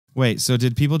Wait, so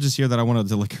did people just hear that I wanted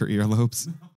to lick her earlobes?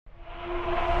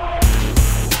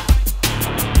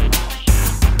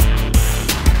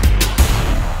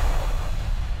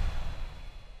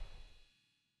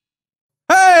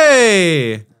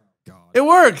 Hey! God. It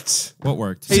worked. What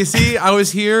worked? Hey, you see, I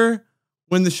was here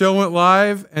when the show went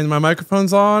live and my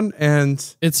microphone's on,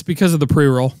 and It's because of the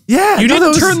pre-roll. yeah, You no,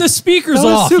 didn't that turn the speakers that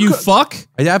was off, too you co- fuck.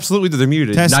 I absolutely did. They're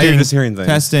muted. Testing. Now you're just hearing things.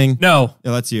 Testing. No.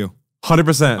 Yeah, that's you.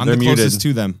 100%. I'm They're the muted. closest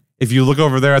to them. If you look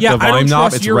over there at Yeah, the I volume don't knob,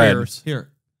 trust it's your red. ears. Here.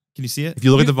 Can you see it? If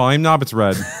you look at the volume knob, it's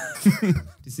red. Do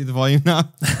you see the volume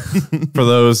knob? For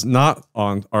those not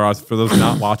on, or for those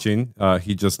not watching,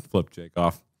 he just flipped Jake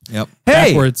off. Yep. Hey,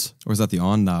 Backwards. Or is that the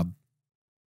on knob?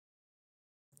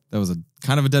 That was a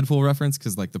kind of a Deadpool reference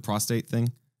because like the prostate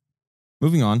thing.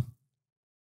 Moving on.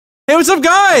 hey, what's up,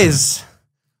 guys?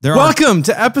 There Welcome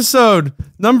to episode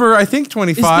number, I think,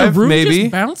 25, Is the room maybe.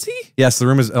 just bouncy? Yes, the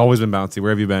room has always been bouncy.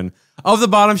 Where have you been? Of the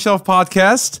Bottom Shelf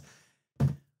Podcast.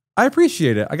 I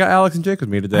appreciate it. I got Alex and Jake with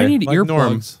me today. I need like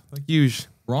Norm, earplugs. like usual.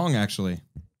 wrong actually.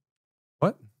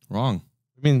 What? Wrong.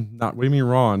 I mean, not. What do you mean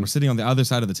wrong? We're sitting on the other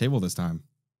side of the table this time.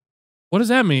 What does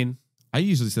that mean? I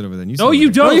usually sit over there. And you sit No, over you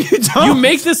there. don't. you don't. You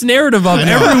make this narrative up I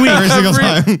know. every week. Every single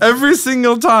time. Every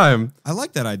single time. I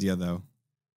like that idea though.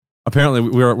 Apparently,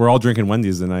 we're all drinking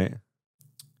Wendy's tonight.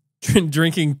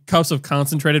 Drinking cups of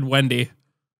concentrated Wendy.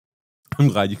 I'm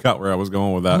glad you got where I was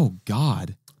going with that. Oh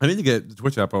God. I need to get the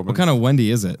Twitch app open. What kind of Wendy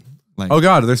is it? Like, Oh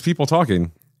God, there's people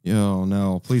talking. oh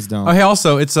no, please don't. Oh hey,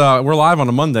 also it's we're live on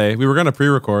a Monday. We were gonna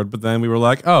pre-record, but then we were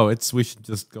like, we should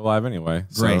just go live anyway.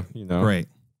 Great. So,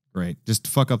 Great. Just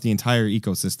fuck up the entire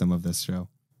ecosystem of this show.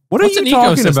 What What's are an you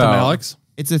talking ecosystem, about, Alex?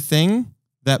 It's a thing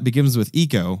that begins with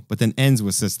eco, but then ends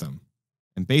with system.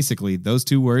 And basically, those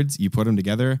two words, you put them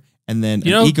together, and then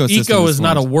You know, an ecosystem eco is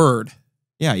not a formed. word.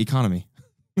 Yeah, economy.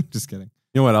 Just kidding.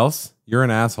 You know what else? You're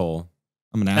an asshole.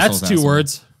 I'm an asshole. That's two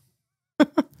words.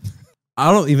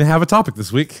 I don't even have a topic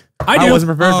this week. I do. wasn't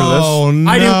prepared for this. Oh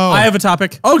no! I do. I have a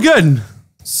topic. Oh, good.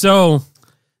 So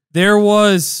there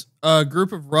was a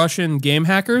group of Russian game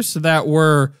hackers that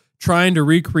were trying to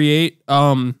recreate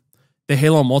the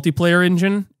Halo multiplayer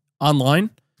engine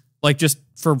online, like just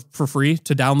for free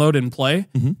to download and play.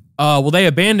 Mhm. Well, they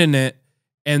abandoned it,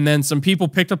 and then some people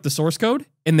picked up the source code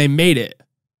and they made it.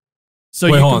 So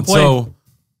Wait, you hold can on. play.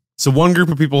 So one group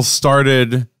of people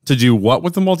started to do what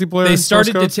with the multiplayer? They source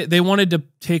started code? to they wanted to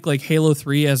take like Halo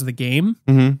 3 as the game,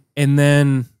 Mhm. and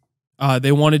then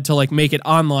they wanted to like make it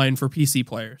online for PC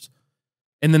players,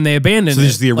 and then they abandoned So it.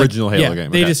 this is the Like, original Halo yeah,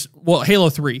 game, They okay. just Halo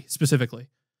 3 specifically.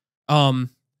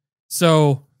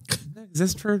 So Does that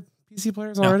exist for PC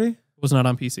players No. already? it was not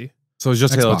on PC. So it's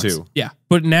just Halo Xbox. 2. Yeah,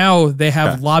 but now they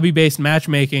have Okay. lobby-based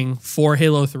matchmaking for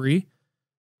Halo 3.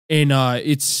 And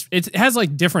it has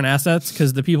like different assets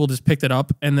because the people just picked it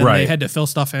up and then they Right. had to fill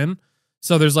stuff in.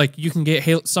 So there's like you can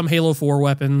get some Halo 4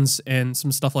 weapons and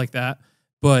some stuff like that,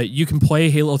 but you can play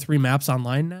Halo 3 maps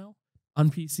online now on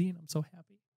PC, and I'm so happy.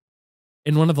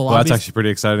 In one of the Well, lobbies, that's actually pretty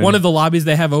exciting. one of the lobbies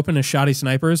they have open is Shoddy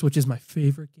Snipers, which is my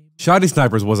favorite game. Shoddy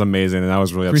Snipers was amazing, and I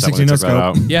was really upset 360 when I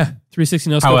took that no out. Yeah, 360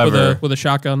 no scope However- with a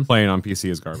shotgun. Playing on PC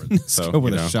is garbage. So, Go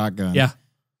with you know. a shotgun. Yeah.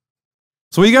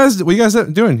 So what you guys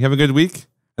doing? You have a good week?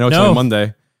 I know it's No. only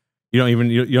Monday. You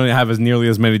don't have as nearly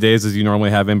as many days as you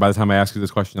normally have in by the time I ask you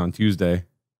this question on Tuesday.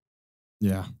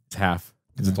 Yeah. It's half.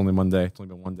 Because it's only Monday. It's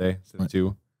only been one day instead of Right.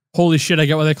 2. Holy shit! I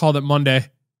get why they called it Monday.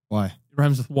 Why? It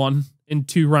rhymes with 1, and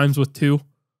 2 rhymes with 2.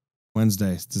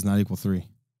 Wednesday does not equal 3.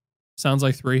 Sounds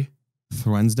like 3.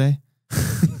 Wednesday?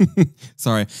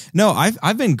 Sorry. No,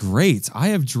 I've been great. I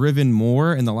have driven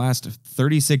more in the last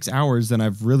 36 hours than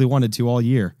I've really wanted to all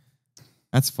year.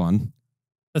 That's fun.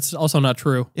 That's also not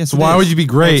true Yes. So it why is. would you be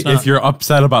No, great it's not. if you're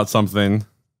upset about something?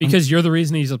 because you're the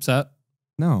reason he's upset.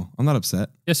 No, I'm not upset.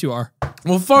 Yes, you are.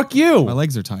 Well, fuck you. My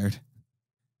legs are tired.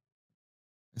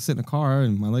 I sit in a car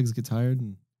and my legs get tired.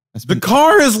 And I The spend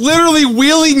car is literally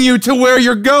wheeling you to where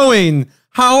you're going.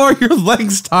 How are your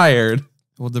legs tired?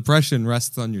 well, depression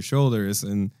rests on your shoulders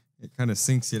and it kind of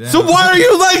sinks you down. So why are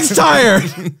your legs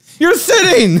tired? You're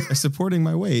sitting. They're supporting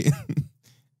my weight.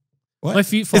 What? My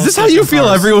feet fall Is this how asleep you in feel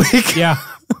cars. every week? Yeah.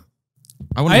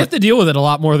 I want I have to deal with it a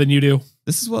lot more than you do.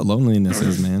 This is what loneliness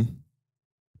is, man.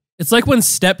 It's like when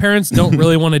step parents don't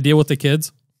really want to deal with the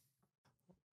kids.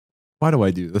 Why do I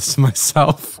do this to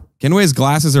myself? Kenway's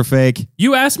glasses are fake.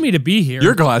 You asked me to be here.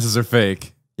 Your glasses are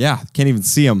fake. Yeah, can't even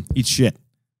see them. Eat shit.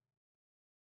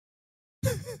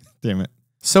 Damn it.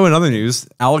 So in other news,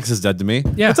 Alex is dead to me.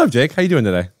 Yeah. What's up, Jake? How you doing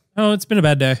today? Oh, it's been a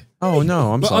bad day. Oh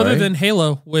no, I'm But sorry. other than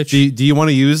Halo, which do you want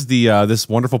to use the this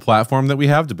wonderful platform that we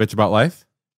have to bitch about life?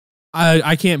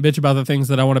 I can't bitch about the things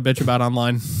that I want to bitch about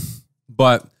online.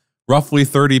 But roughly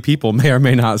 30 people may or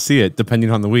may not see it,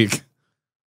 depending on the week.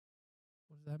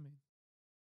 What does that mean?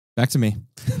 Back to me.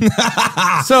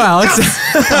 So, Alex,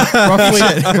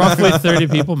 roughly 30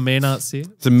 people may not see it.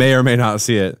 so may or may not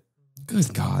see it.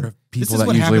 Good God. People is that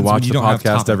what usually happens when watch you the don't have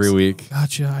podcast every topics. week.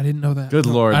 Gotcha. I didn't know that. Good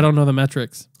Lord. I don't know the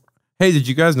metrics. Hey, did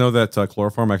you guys know that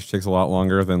chloroform actually takes a lot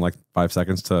longer than like 5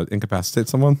 seconds to incapacitate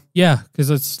someone? Yeah,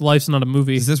 because life's not a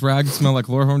movie. Does this rag smell like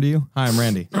chloroform to you? Hi, I'm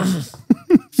Randy. I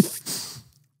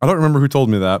don't remember who told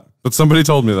me that, but somebody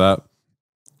told me that.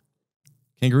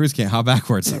 Kangaroos can't hop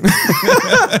backwards.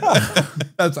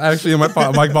 That's actually in my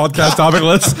podcast topic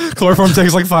list. Chloroform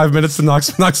takes like 5 minutes to knock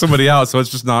somebody out, so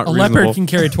it's just not A reasonable. leopard can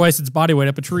carry twice its body weight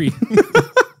up a tree.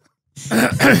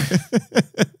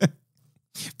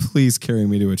 Please carry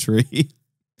me to a tree.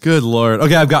 Good Lord.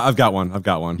 Okay, I've got one. We're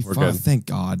good. Thank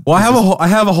God. Well, I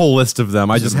have a whole list of them.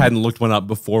 I just hadn't looked one up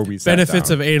before we sat Benefits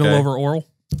down, of anal okay? over oral.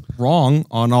 Wrong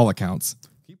on all accounts.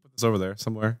 Can you put this over there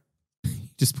somewhere?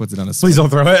 Just puts it on a Please don't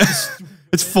throw it.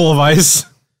 It's full of ice.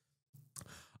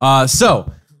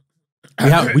 So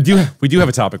we do have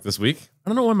a topic this week, I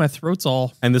don't know why my throat's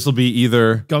all and this will be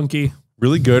either gunky.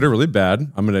 really good or really bad.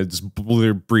 I'm gonna just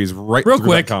breeze right Real through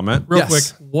quick. that comment. Real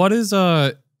Yes. quick. What is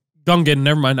Gungan?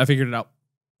 Never mind. I figured it out.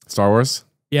 Star Wars.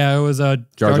 Yeah, it was Jar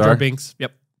Jar Jar? Jar Binks.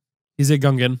 Yep. He's a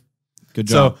Gungan. Good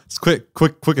job. So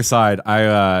quick aside.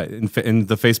 I in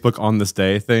the Facebook on this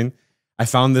day thing, I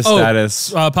found this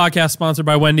status. Podcast sponsored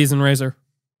by Wendy's and Razor.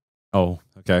 Oh,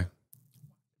 okay.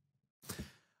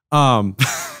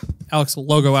 Alex,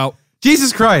 logo out.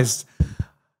 Jesus Christ.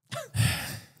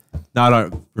 Now I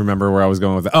don't remember where I was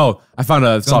going with it. Oh, I found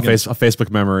a Facebook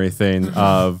memory thing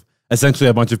of essentially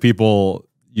a bunch of people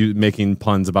making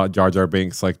puns about Jar Jar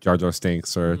Binks, like Jar Jar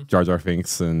Stinks or Jar Jar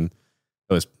Finks, and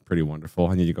it was pretty wonderful.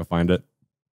 I need to go find it.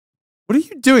 What are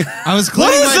you doing? I was What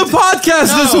cleaning is my the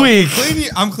podcast this No, week?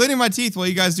 I'm cleaning my teeth while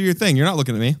you guys do your thing. You're not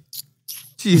looking at me.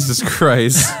 Jesus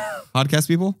Christ. Podcast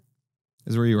people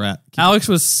is where you're at. Alex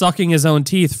was sucking his own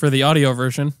teeth for the audio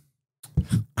version.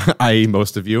 I.e.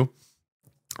 most of you.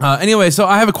 Anyway, so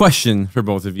I have a question for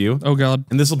both of you. Oh, God.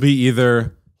 And this will be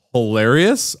either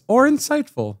hilarious or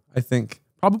insightful, I think.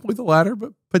 Probably the latter,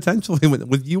 but potentially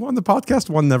with you on the podcast,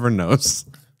 one never knows.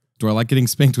 Do I like getting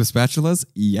spanked with spatulas?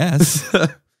 Yes.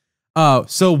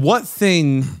 So what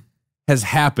thing has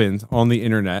happened on the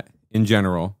internet in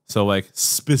general, so like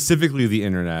specifically the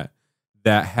internet,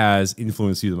 that has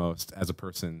influenced you the most as a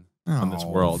person on this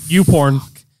world? YouPorn.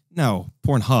 No,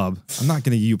 Pornhub. I'm not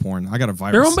going to YouPorn. I got a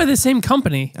virus. They're owned by the same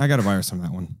company. I got a virus from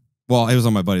that one. Well, it was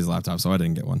on my buddy's laptop, so I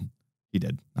didn't get one. He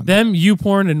did. Not me. Them,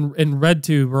 YouPorn, and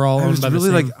RedTube were all I owned was by the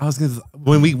really same. like, I was gonna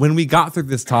when we got through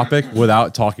this topic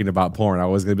without talking about porn, I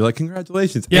was gonna be like,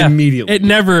 congratulations, Yeah, immediately. It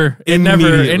never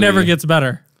gets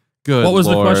better. Good. What was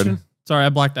Lord. the question? Sorry, I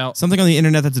blacked out. Something on the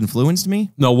internet that's influenced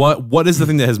me? No, what is the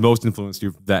thing that has most influenced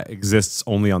you that exists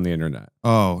only on the internet?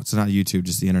 Oh, it's not YouTube,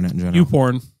 just the internet in general.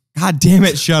 YouPorn. God damn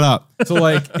it, shut up. So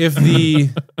like if the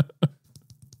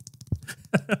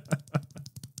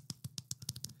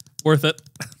Worth it.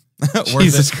 Worth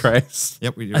Jesus it. Christ.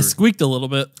 Yep, we do. I squeaked a little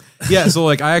bit. Yeah, so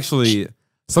like I actually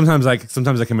sometimes I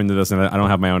come into this and I don't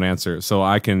have my own answer. So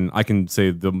I can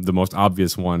say the most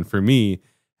obvious one for me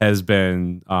has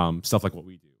been stuff like what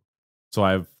we do. So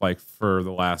I've like for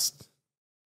the last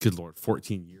good Lord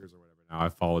 14 years or whatever now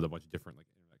I've followed a bunch of different like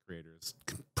internet creators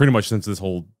pretty much since this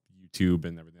whole YouTube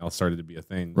and everything else started to be a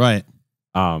thing. Right.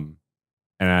 And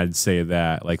I'd say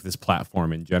that like this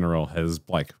platform in general has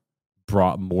like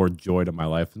brought more joy to my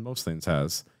life than most things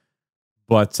has.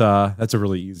 But that's a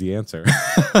really easy answer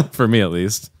for me, at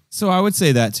least. So I would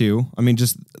say that too. I mean,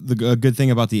 just a good thing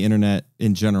about the internet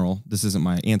in general, this isn't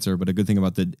my answer, but a good thing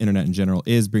about the internet in general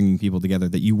is bringing people together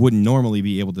that you wouldn't normally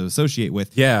be able to associate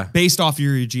with Yeah. based off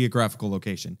your geographical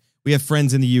location. We have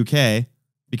friends in the UK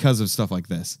because of stuff like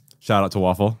this. Shout out to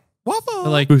Waffle. Waffle.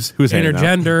 Like Who's hanging out?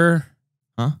 intergender,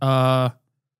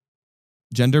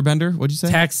 Gender bender? What'd you say?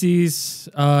 taxis,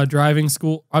 driving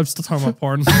school. I'm still talking about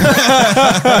porn.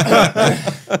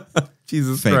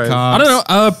 Jesus Fake Christ. I cops. don't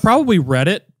know. Probably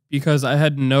Reddit because I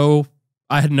had no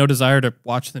desire to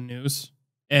watch the news,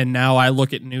 and now I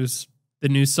look at the news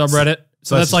subreddit.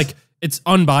 So that's just- like it's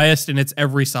unbiased and it's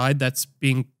every side that's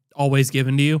being always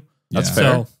given to you. That's Yeah.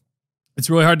 fair. So it's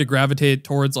really hard to gravitate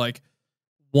towards like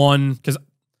one because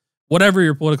whatever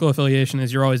your political affiliation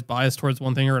is, you're always biased towards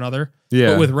one thing or another.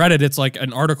 Yeah. But with Reddit, it's like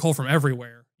an article from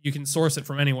everywhere. You can source it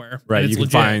from anywhere. Right. and You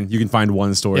it's can legit. find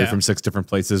one story Yeah. from 6 different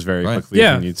places very Right. quickly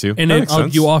Yeah. if you need to. And That it, makes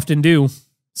sense. you often do.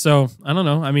 So I don't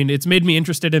know. I mean, it's made me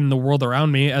interested in the world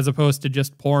around me as opposed to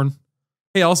just porn.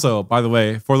 Hey, also, by the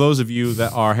way, for those of you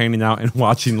that are hanging out and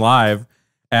watching live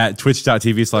at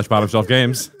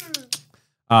twitch.tv/bottomshelfgames,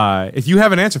 If you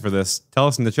have an answer for this, tell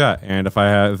us in the chat. And if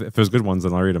there's good ones,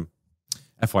 then I'll read them.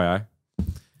 FYI.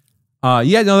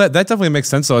 Yeah, no, that definitely makes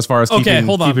sense. So as far as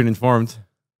keeping informed.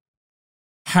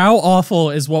 How awful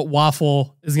is what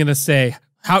Waffle is going to say?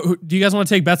 How do you guys want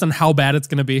to take bets on how bad it's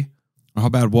going to be? How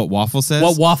bad what Waffle says?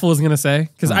 What Waffle is going to say?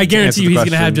 Because I guarantee you he's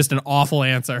going to have just an awful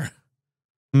answer.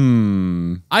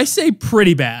 I say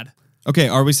pretty bad. Okay,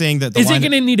 are we saying that is it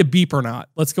going to need a beep or not?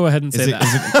 Let's go ahead and say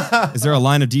that. Is there a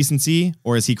line of decency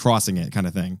or is he crossing it kind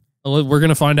of thing? Well, we're going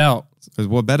to find out.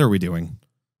 What bet are we doing?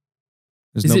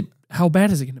 How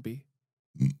bad is it going to be?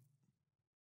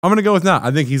 I'm going to go with not.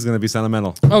 I think he's going to be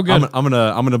sentimental. Oh, good. I'm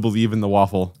going to believe in the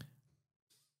Waffle.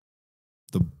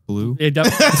 The blue? It we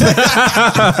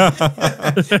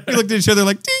looked at each other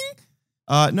like,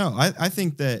 ding! No, I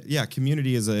think that,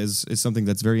 community is something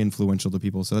that's very influential to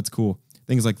people, so that's cool.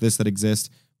 Things like this that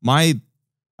exist. I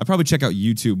probably check out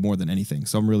YouTube more than anything,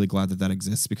 so I'm really glad that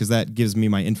exists because that gives me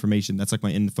my information. That's like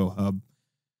my info hub.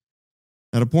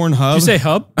 Not a porn hub. Did you say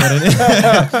hub?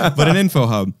 But an info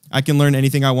hub. I can learn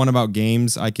anything I want about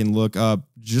games. I can look up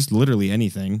just literally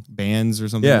anything, bands or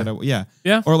something.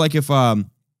 Yeah. Or like if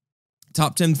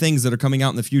top 10 things that are coming out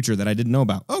in the future that I didn't know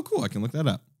about. Oh, cool. I can look that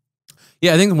up.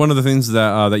 Yeah, I think one of the things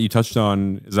that you touched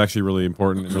on is actually really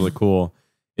important and really cool.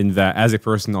 In that, as a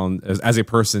person on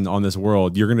this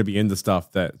world, you're going to be into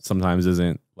stuff that sometimes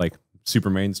isn't like super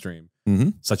mainstream,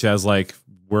 such as like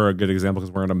we're a good example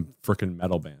because we're in a freaking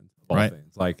metal band, right?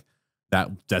 Things. Like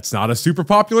that's not a super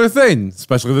popular thing,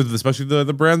 especially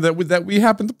the brand that we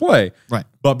happen to play, right?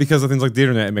 But because of things like the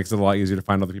internet, it makes it a lot easier to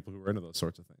find other people who are into those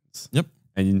sorts of things. Yep,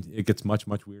 and it gets much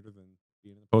weirder than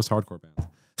being in a post-hardcore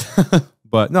band.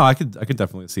 But no, I could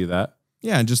definitely see that.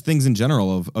 Yeah, and just things in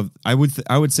general of I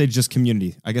would say just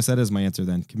community. I guess that is my answer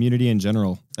then. Community in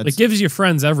general. It gives you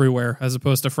friends everywhere as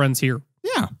opposed to friends here.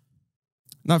 Yeah.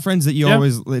 Not friends that you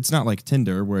always, it's not like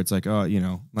Tinder where it's like, oh,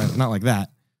 not like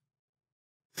that.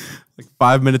 Like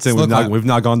 5 minutes in, we've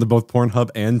not gone to both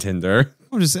Pornhub and Tinder.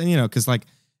 I'm just saying, because like,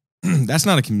 that's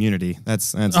not a community.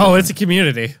 That's it's a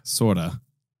community. Sort of.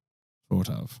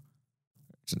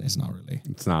 It's not really.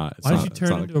 It's not. Why did you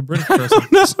turn into a British person?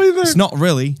 It's not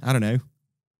really. I don't know.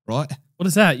 Right? What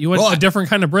is that? You went a different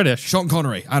kind of British. Sean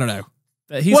Connery. I don't know.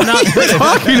 He's not British.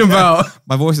 What are you talking about?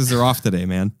 My voices are off today,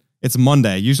 man. It's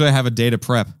Monday. Usually I have a day to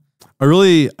prep.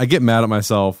 I get mad at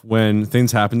myself when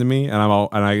things happen to me and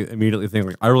I immediately think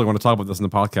like I really want to talk about this in the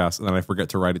podcast and then I forget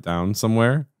to write it down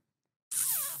somewhere.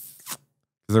 Because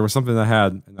there was something I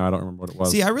had and now I don't remember what it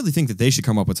was. See, I really think that they should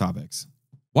come up with topics.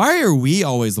 Why are we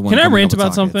always the one? Can I rant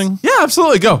about something? Yeah,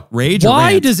 absolutely. Go. Rage.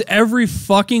 Why does every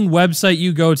fucking website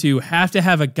you go to have to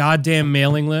have a goddamn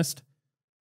mailing list?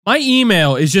 My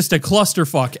email is just a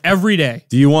clusterfuck every day.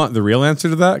 Do you want the real answer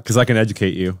to that? Because I can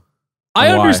educate you. I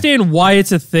understand why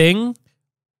it's a thing.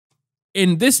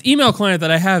 And this email client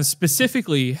that I have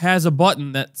specifically has a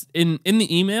button that's in the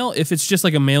email. If it's just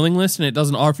like a mailing list and it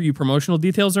doesn't offer you promotional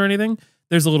details or anything,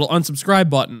 there's a little unsubscribe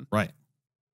button. Right.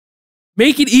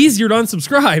 Make it easier to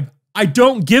unsubscribe. I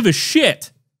don't give a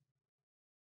shit.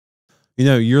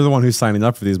 You're the one who's signing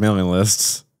up for these mailing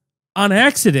lists. On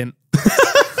accident.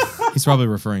 He's probably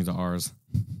referring to ours.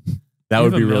 That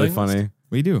would be really funny.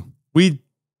 We do. Pretty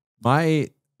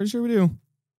sure we do.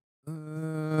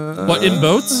 What, in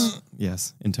boats?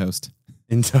 Yes, in toast.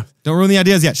 Don't ruin the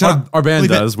ideas yet. Shut up. Our band Bleep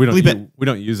does. It. We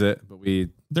don't use it, but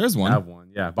there's one. Have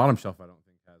one. Yeah, Bottom Shelf I don't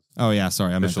think has. Oh yeah,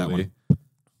 sorry, I meant that one.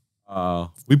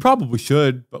 We probably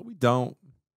should, but we don't.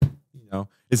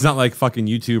 It's not like fucking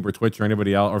YouTube or Twitch or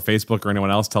anybody else or Facebook or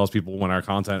anyone else tells people when our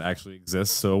content actually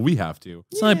exists, so we have to.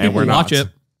 It's not people watch it.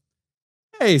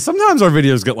 Hey, sometimes our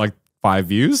videos get like 5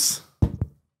 views.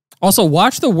 Also,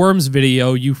 watch the Worms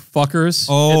video, you fuckers.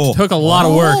 Oh. It took a lot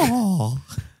of work.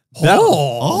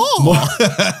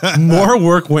 More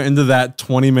work went into that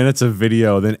 20 minutes of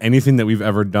video than anything that we've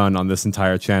ever done on this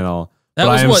entire channel. That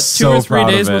was what, 2 or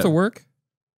 3 days worth of work?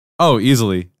 Oh,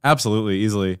 easily. Absolutely,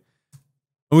 easily.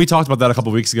 And we talked about that a couple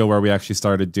of weeks ago where we actually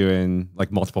started doing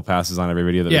like multiple passes on every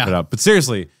video that we put up. But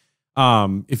seriously,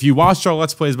 if you watched our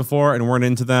Let's Plays before and weren't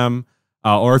into them,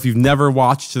 or if you've never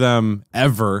watched them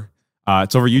ever,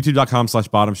 it's over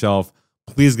youtube.com/bottomshelf.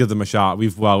 Please give them a shot.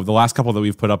 The last couple that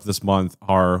we've put up this month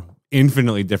are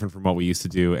infinitely different from what we used to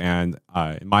do, and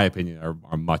in my opinion,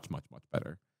 are much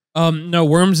better. No,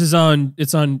 Worms is on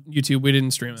YouTube. We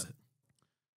didn't stream it.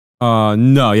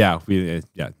 No,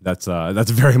 that's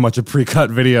very much a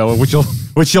pre-cut video, which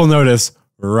you'll notice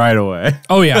right away.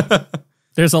 Oh yeah,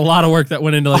 there's a lot of work that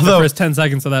went into the first 10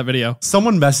 seconds of that video.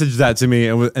 Someone messaged that to me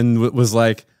and was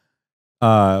like,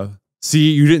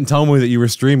 "See, you didn't tell me that you were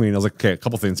streaming." I was like, "Okay, a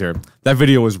couple things here. That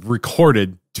video was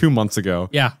recorded 2 months ago.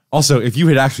 Yeah. Also, if you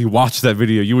had actually watched that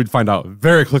video, you would find out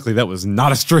very quickly that was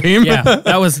not a stream. Yeah.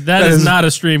 That is not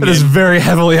a stream That game. is very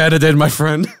heavily edited, my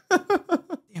friend. Damn it!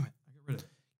 I got rid of it.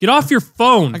 Get off your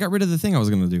phone. I got rid of the thing I was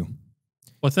gonna do.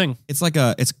 What thing? It's like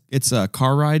it's a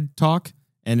car ride talk,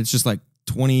 and it's just like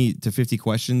 20 to 50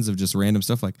 questions of just random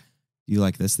stuff. Like, do you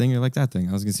like this thing or like that thing?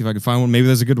 I was gonna see if I could find one. Maybe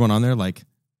there's a good one on there. Like,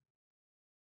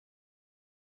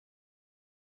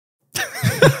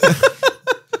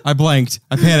 I blanked.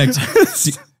 I panicked.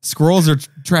 Squirrels or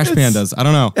trash pandas? I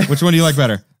don't know. Which one do you like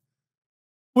better?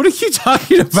 What are you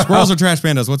talking about? Squirrels or trash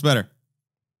pandas? What's better?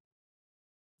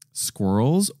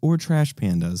 Squirrels or trash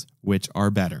pandas? Which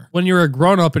are better? When you're a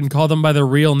grown up and call them by their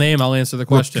real name, I'll answer the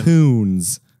question.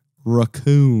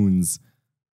 Raccoons.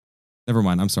 Never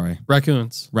mind. I'm sorry.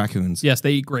 Raccoons. Raccoons. Yes,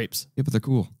 they eat grapes. Yeah, but they're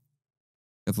cool.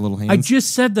 Got the little hands. I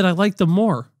just said that I like them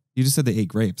more. You just said they ate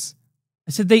grapes.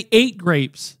 I said they ate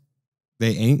grapes.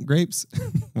 They ain't grapes?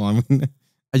 Well, I mean,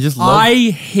 I just love. I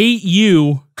hate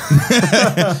you. and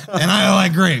I don't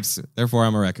like grapes. Therefore,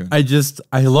 I'm a raccoon.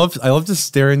 I love to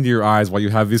stare into your eyes while you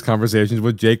have these conversations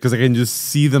with Jake because I can just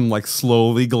see them like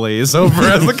slowly glaze over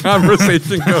as the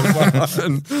conversation goes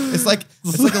on. It's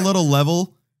like a little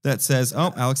level that says,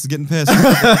 "Oh, Alex is getting pissed."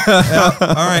 Yeah, all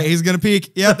right, he's gonna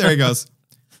peek. Yeah, there he goes.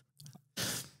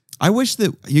 I wish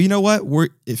that you know what we're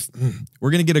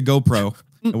gonna get a GoPro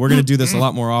and we're gonna do this a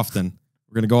lot more often.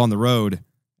 We're gonna go on the road.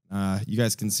 You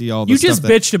guys can see all the You stuff just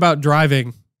that, bitched about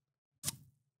driving.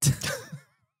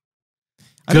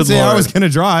 I didn't say I was gonna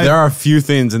drive. There are a few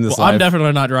things in this Well, life. I'm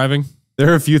definitely not driving. There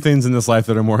are a few things in this life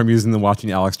that are more amusing than watching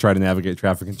Alex try to navigate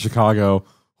traffic in Chicago.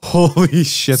 Holy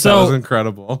shit, that So- was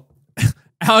incredible.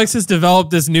 Alex has developed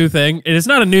this new thing. It is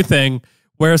not a new thing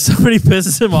where if somebody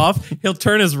pisses him off, he'll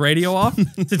turn his radio off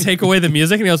to take away the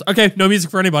music. And he goes, okay, no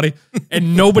music for anybody.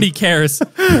 And nobody cares.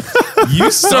 You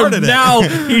So started it. now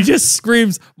he just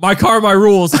screams, my car, my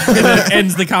rules, and then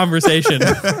ends the conversation.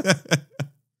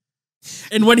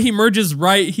 And when he merges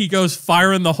right, he goes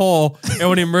fire in the hole. And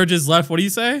when he merges left, what do you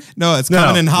say? No, it's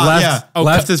coming in hot. Left, Okay.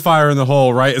 left is fire in the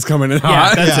hole, right is coming in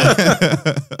hot. that's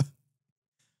it.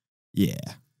 Yeah.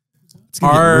 It's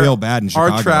gonna get real bad in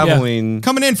Chicago. Our traveling,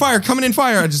 Coming in fire.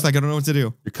 I just I don't know what to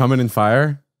do you're coming in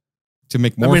fire? to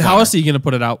make I more. mean, how fire. else are you going to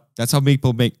put it out? That's how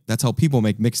people make. That's how people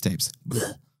make mixtapes.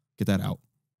 Get that out.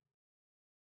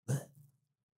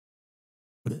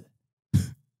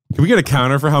 Can we get a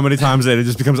counter for how many times that it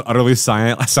just becomes utterly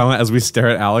silent as we stare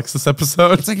at Alex this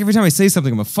episode? It's like every time I say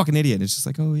something, I'm a fucking idiot. It's just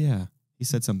like, oh yeah, he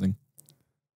said something.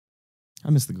 I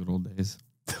miss the good old days.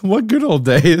 What good old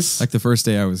days. Like the first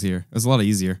day I was here, it was a lot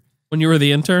easier. When you were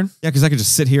the intern? Yeah, because I could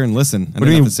just sit here and listen. I What do didn't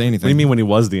you have mean- to say anything. What do you mean when he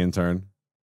was the intern?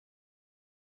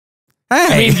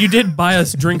 I mean, you did buy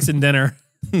us drinks and dinner.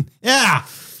 Yeah.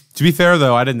 To be fair,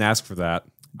 though, I didn't ask for that.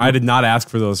 I did not ask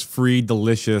for those free,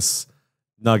 delicious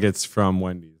nuggets from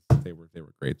Wendy's. They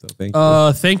were great, though. Thank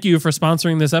you. Thank you for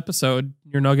sponsoring this episode.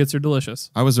 Your nuggets are delicious.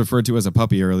 I was referred to as a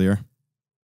puppy earlier.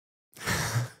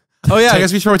 Oh, yeah. I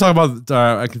guess we should talk about.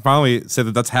 I can finally say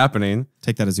that that's happening.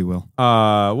 Take that as you will.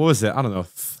 What was it? I don't know.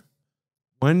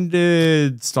 When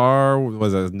did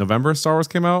November Star Wars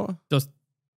came out? Dust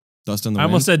in the I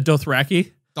almost wind. said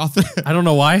Dothraki. Dothraki. I don't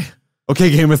know why. Okay,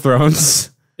 Game of Thrones.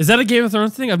 Is that a Game of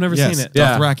Thrones thing? I've never Yes, seen it.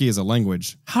 Yeah. Dothraki is a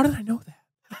language. How did I know that?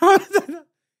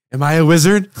 Am I a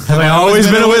wizard? Have I always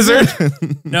been a wizard?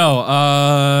 No,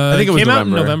 I think it was came out in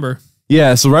November. November.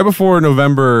 Yeah, so right before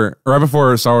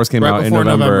Star Wars came Right out in before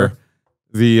November,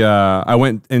 I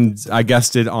went and I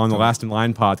guested on the Last in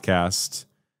Line podcast,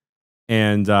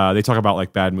 and they talk about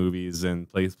like bad movies and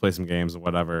play some games and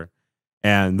whatever.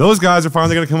 And those guys are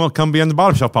finally going to come be on the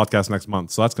Bottom Shelf podcast next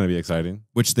month, so that's going to be exciting.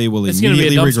 Which they will It's going to be a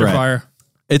immediately dumpster regret. fire.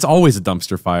 It's always a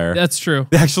dumpster fire. That's true.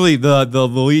 Actually, the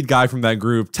lead guy from that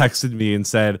group texted me and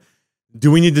said, "Do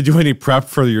we need to do any prep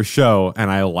for your show?" And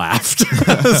I laughed.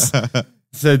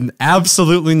 Said,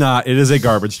 "Absolutely not. It is a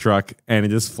garbage truck, and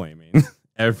it is flaming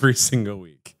every single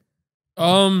week."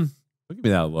 Look at me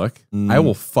that look. I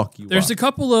will fuck you There's up.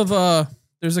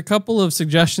 a couple of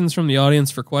suggestions from the audience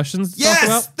for questions to talk Yes,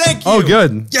 about. thank you. Oh,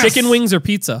 good. Yes. Chicken wings or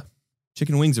pizza?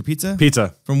 Chicken wings or pizza?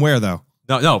 Pizza. From where though?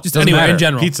 No, Just doesn't anywhere in matter.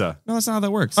 general. Pizza. No, that's not how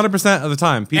that works. 100% of the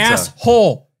time. Pizza.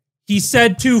 Asshole. He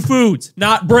said two foods,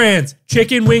 not brands.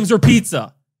 Chicken wings or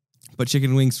pizza? But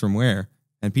chicken wings from where?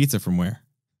 And pizza from where?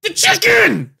 The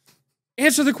chicken!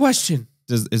 Answer the question.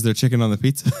 Is there chicken on the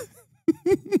pizza?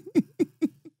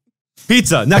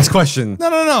 Pizza. Next question.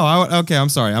 No. Okay, I'm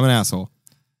sorry. I'm an asshole.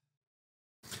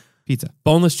 Pizza.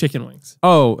 Boneless chicken wings.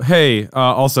 Oh, hey.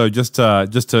 Also, just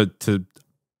to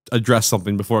address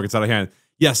something before it gets out of hand.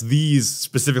 Yes, these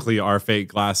specifically are fake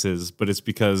glasses, but it's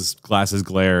because glasses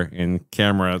glare in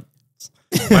camera.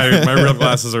 My real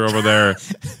glasses are over there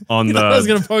on the. I was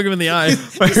gonna poke him in the eye.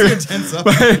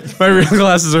 my real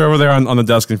glasses are over there on the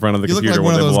desk in front of the You look computer. like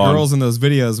one where of they those belong. girls in those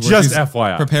videos where Just she's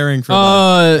FYI. preparing for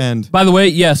the end. By the way,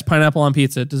 yes, pineapple on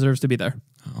pizza deserves to be there.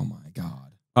 Oh my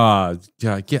god.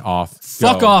 Yeah, get off.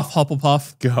 Fuck Go. off,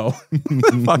 Hufflepuff. Go.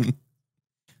 Fuck.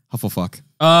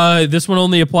 Hufflefuck. This one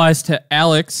only applies to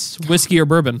Alex. Whiskey or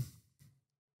bourbon?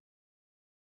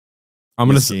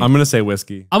 Whiskey. I'm gonna say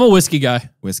whiskey. I'm a whiskey guy.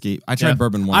 Whiskey. I tried Yeah.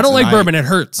 bourbon once. I don't and like bourbon. It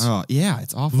hurts. Oh yeah,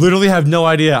 it's awful. Literally have no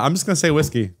idea. I'm just gonna say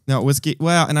whiskey. No, whiskey.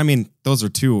 Well, and I mean, those are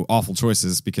two awful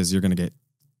choices because you're going to get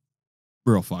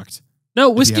real fucked.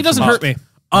 No, whiskey have doesn't some- hurt me.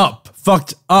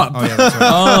 Fucked up. Oh, yeah, that's right.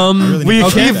 I really we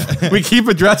need to keep try that. we keep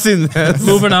addressing this.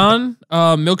 Moving on.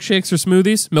 Milkshakes or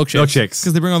smoothies? Milkshakes. Milkshakes.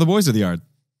 Because they bring all the boys to the yard.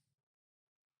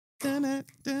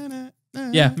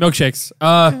 Yeah, milkshakes.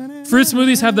 Fruit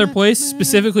smoothies have their place,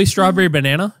 specifically strawberry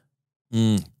banana.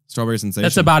 Strawberry sensation.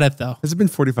 That's about it, though. Has it been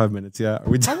 45 minutes yet? Are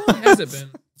we How long has it been?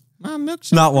 My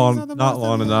milkshake Not long- things are the not best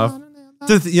long of enough. all.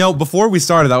 Just, before we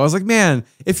started, I was like, man,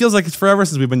 it feels like it's forever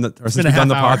since we've been or since been a we've done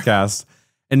the half hour. podcast.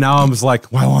 And now I'm just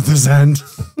like, why won't this end?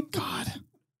 God.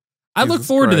 I look Jesus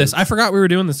forward to this. Christ. I forgot we were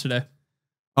doing this today.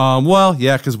 Well,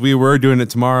 yeah, because we were doing it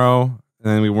tomorrow, and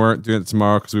then we weren't doing it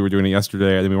tomorrow because we were doing it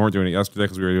yesterday, and then we weren't doing it yesterday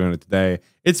because we were doing it today.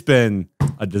 It's been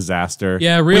a disaster.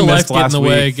 Yeah, We real life missed got in last the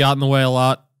way. week. Got in the way a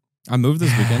lot. I moved this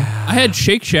weekend. I had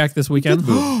Shake Shack this weekend.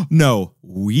 No,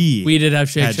 we We did have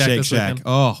Shake had Shack Shake this Shack. weekend.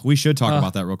 Oh, we should talk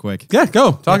about that real quick. Yeah,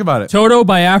 go talk about it. Toto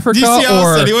by Africa Do you see how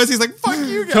or upset he was? He's like, fuck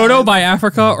you guys. Toto by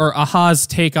Africa or Aha's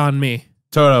Take on Me.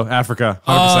 Toto, Africa,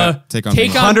 100%. Take on Me.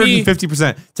 Take on Me.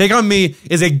 150%. Take on Me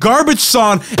is a garbage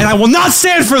song, and I will not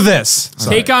stand for this.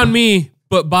 Take on Me,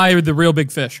 but by the Real Big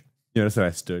Fish. You notice that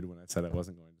I stood when I said I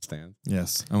wasn't going to stand.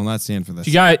 Yes, I will not stand for this.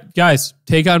 You guys,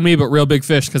 Take on Me, but Real Big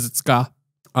Fish because it's ska.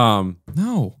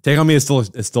 No. Take on Me is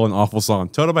still an awful song.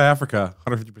 Toto by Africa,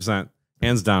 150%,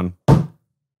 hands down. hand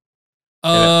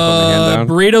down.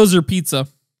 Burritos or pizza?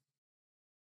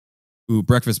 Ooh,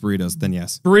 breakfast burritos, then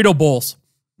yes. Burrito bowls.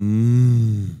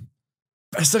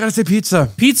 I still gotta say pizza.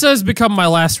 Pizza has become my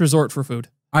last resort for food.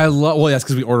 I love. Well, yes,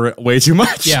 because we order it way too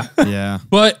much. Yeah, Yeah.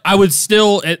 but I would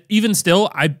still, I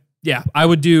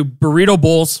would do burrito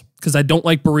bowls because I don't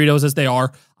like burritos as they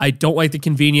are. I don't like the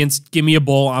convenience. Give me a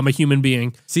bowl. I'm a human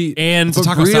being. See, And but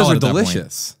taco burritos salad are at that point.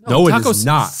 delicious. No, it is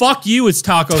not. Fuck you. It's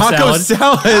taco Taco salad.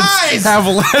 salads Guys! have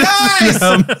lettuce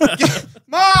in them.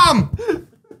 Mom!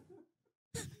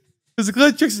 There's a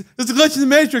glitch in the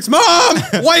Matrix. Mom,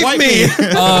 wipe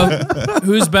me.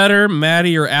 Who's better,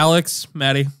 Maddie or Alex?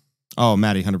 Maddie. Oh,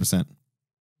 Maddie, 100%.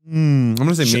 I'm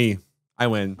gonna say me. I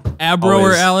win. Abro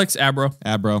Always. or Alex? Abro.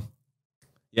 Abro.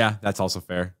 Yeah, that's also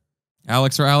fair.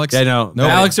 Alex or Alex? Yeah, no. No.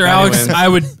 Alex or Maddie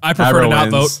Alex? wins. I prefer to not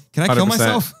Abro vote. wins. Can I kill 100%.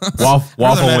 myself?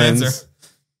 Waffle that wins. answer.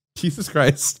 Jesus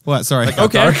Christ. What? Sorry.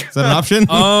 Okay. Is that an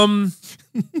option?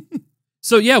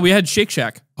 So yeah, we had Shake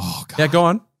Shack. Oh, God. Yeah, go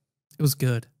on. It was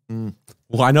good.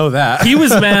 Well, I know that. He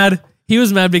was mad. He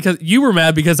was mad because you were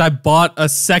mad because I bought a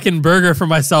second burger for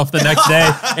myself the next day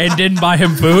and didn't buy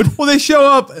him food. Well, they show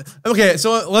up. Okay,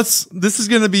 so this is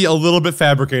going to be a little bit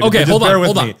fabricated. Okay, but just hold bear on,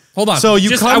 with hold me. on, hold on. So you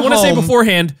Just, come I want to say home-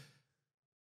 beforehand,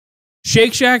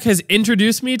 Shake Shack has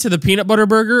introduced me to the peanut butter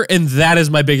burger, and that is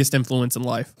my biggest influence in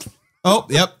life. Oh,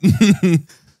 yep.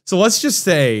 So let's just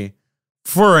say,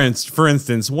 for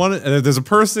instance, there's a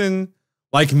person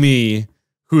like me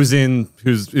who's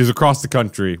across the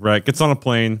country, right? Gets on a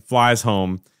plane, flies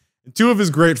home. And two of his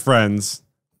great friends,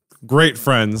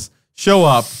 show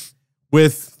up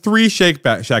with 3 Shake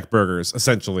Shack burgers,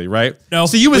 essentially, right? No,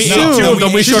 So you we ate assume 2 of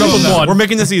them. We showed up with one. We're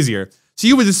making this easier. So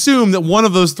you would assume that one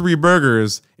of those 3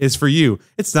 burgers is for you.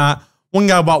 It's not. One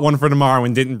guy bought one for tomorrow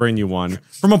and didn't bring you one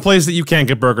from a place that you can't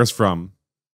get burgers from.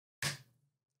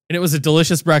 And it was a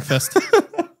delicious breakfast.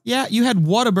 Yeah, you had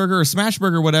Whataburger or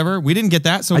Smashburger, whatever. We didn't get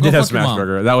that, so I go did have fuck your mom.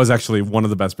 Smashburger. That was actually one of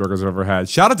the best burgers I've ever had.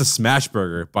 Shout out to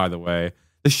Smashburger, by the way.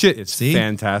 The shit is See?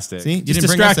 fantastic. See, you Just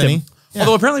didn't bring us distract him. any. Yeah.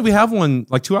 Although apparently we have one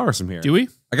like 2 hours from here. Do we?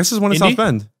 I guess there's one in Indy? South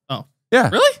Bend. Oh, Yeah.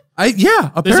 really? Yeah,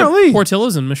 There's apparently. a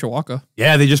Portillo's in Mishawaka.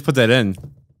 Yeah, they just put that in.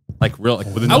 Like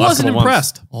within the I last wasn't couple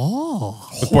months. impressed. Oh,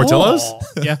 With Portillo's?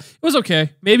 Yeah, it was okay.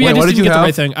 Maybe Wait, I what just did didn't you get the have?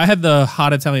 right thing. I had the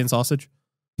hot Italian sausage.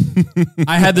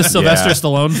 I had the Sylvester Yeah.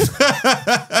 Stallone.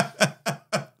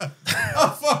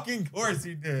 Of fucking course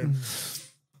you did.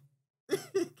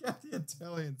 Got the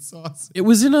Italian sauce. It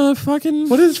was in a fucking.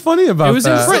 What is funny about It was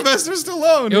in that? French. Sylvester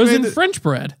Stallone. It was in French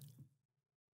bread.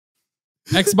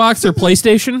 Xbox or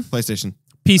PlayStation? PlayStation.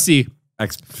 PC.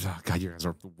 Oh, God, you guys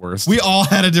are the worst. We all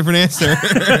had a different answer.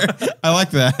 I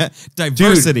like that.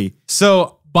 Diversity.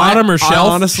 So Bottom or I shelf?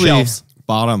 honestly, Shelves.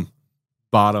 Bottom.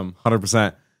 bottom,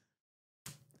 100%.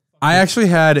 I actually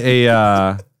had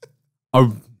a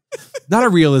not a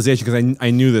realization because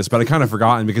I knew this, but I kind of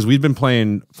forgotten because we'd been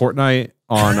playing Fortnite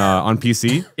on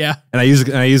PC. Yeah. And I use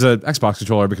a Xbox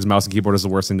controller because mouse and keyboard is the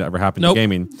worst thing to ever happen to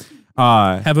gaming.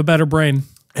 Have a better brain.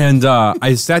 And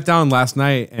I sat down last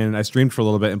night and I streamed for a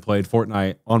little bit and played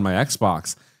Fortnite on my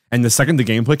Xbox. And the second the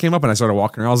gameplay came up and I started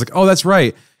walking around, I was like, oh, that's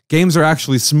right. Games are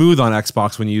actually smooth on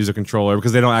Xbox when you use a controller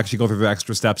because they don't actually go through the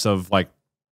extra steps of like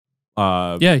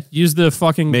use the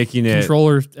fucking making it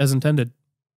controller as intended.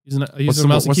 Use a mouse and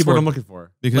what's the keyboard. word I'm looking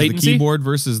for? Because Latency? the keyboard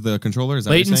versus the controller is that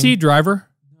what you're Latency, saying? driver.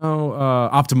 No,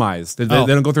 optimized. They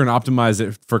don't go through and optimize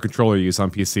it for controller use on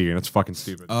PC, and it's fucking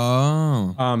stupid.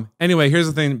 Oh. Anyway, here's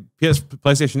the thing: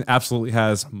 PlayStation absolutely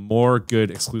has more good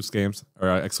exclusive games.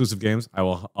 I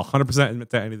will 100% admit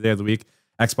that any day of the week.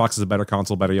 Xbox is a better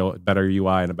console, better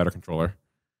UI, and a better controller.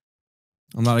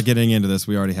 I'm not getting into this.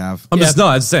 We already have. I'm just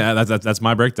saying that's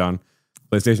my breakdown.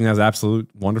 PlayStation has absolute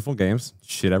wonderful games.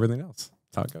 Shit, everything else.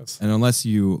 That's how it goes. And unless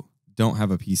you don't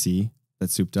have a PC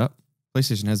that's souped up,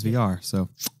 PlayStation has VR. So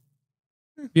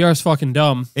VR is fucking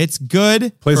dumb. it's good.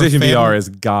 PlayStation for VR family. is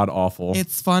god awful.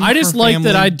 It's fun. I just for like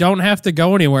family. that I don't have to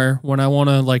go anywhere when I want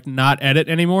to like not edit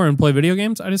anymore and play video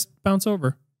games. I just bounce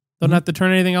over. Don't have to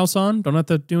turn anything else on. Don't have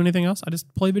to do anything else. I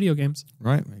just play video games.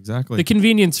 Right. Exactly. The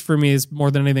convenience for me is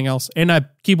more than anything else. And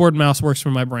keyboard and mouse works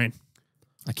for my brain.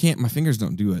 I can't. My fingers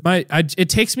don't do it. It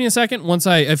takes me a second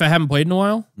if I haven't played in a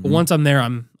while. But once I'm there,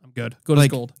 I'm good. Good as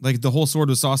gold. Like the whole sword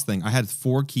with sauce thing. I had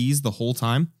 4 keys the whole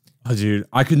time. Oh, dude,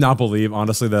 I could not believe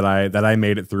honestly that I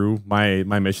made it through my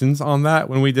missions on that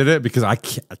when we did it because I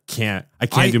can't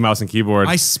do mouse and keyboard.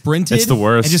 I sprinted. It's the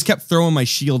worst. I just kept throwing my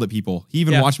shield at people. He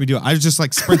even Yeah. watched me do it. I was just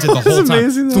like sprinted the whole time.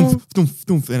 amazing, though. Thoomph, thoomph,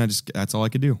 thoomph, and that's all I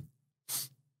could do.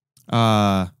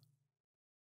 Were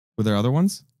there other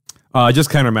ones? Just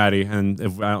counter Maddie, and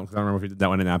if I don't remember if we did that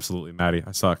one in absolutely Maddie.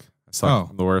 I suck. Oh.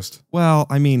 I'm the worst. Well,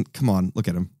 I mean, come on, look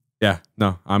at him. Yeah,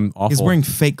 no, I'm awful. He's wearing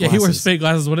fake Yeah, glasses. he wears fake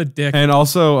glasses. What a dick. and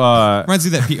also, Reminds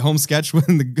me of that Pete Holmes sketch when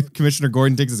the Commissioner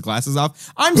Gordon takes his glasses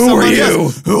off. I'm Who are somebody you?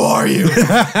 else. Who are you? What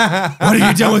have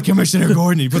you done with Commissioner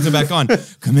Gordon? He puts it back on.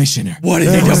 Commissioner. What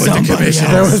have you done with the Commissioner?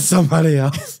 there was somebody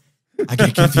else. I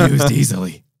get confused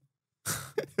easily.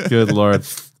 Good lord.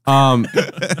 I'm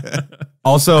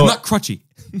Also, not crutchy.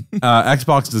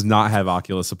 Xbox does not have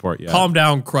Oculus support yet. Calm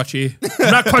down, Crutchy.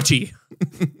 I'm not Crutchy.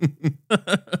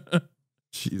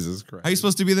 Jesus Christ. How are you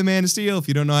supposed to be the Man of Steel if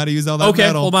you don't know how to use all that Okay,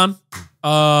 metal? hold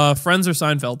on. Friends or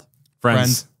Seinfeld?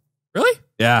 Friends. Really?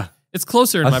 Yeah, It's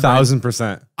closer in my brain.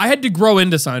 1,000%. I had to grow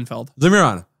into Seinfeld. Don't get me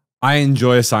wrong. I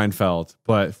enjoy Seinfeld,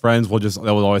 but Friends will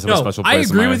always have a No, special I place.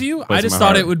 agree with you. I just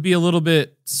thought it would be a little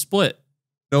bit split.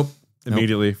 Nope.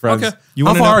 Immediately. Friends. Okay. You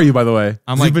How wanna far know- are you, by the way?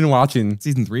 I'm You've like- been watching.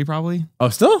 Season 3 probably. Oh,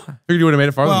 still? I figured you would have made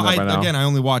it farther Well, than that by now. again, I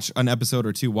only watch an episode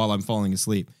or 2 while I'm falling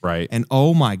asleep. Right. And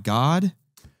oh my God,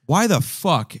 why the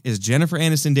fuck is Jennifer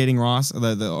Aniston dating Ross?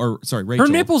 Rachel. Her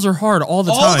nipples are hard all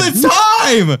the all time. the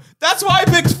time. That's why I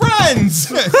picked Friends.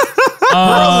 Her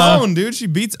alone, dude. She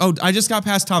beats. Oh, I just got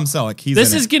past Tom Selleck. He's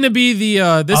This in is it. going to be the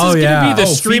yeah. the Oh,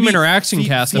 stream interaction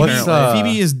cast. Phoebe, Apparently,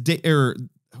 Phoebe is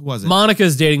who was it?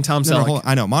 Monica's dating Tom No, Selleck. hold on.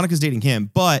 I know Monica's dating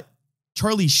him, but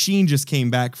Charlie Sheen just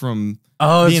came back from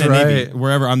Oh, being that's a Navy. right.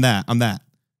 Wherever I'm that.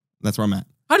 That's where I'm at.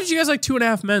 How did you guys like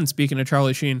 2.5 Men? Speaking of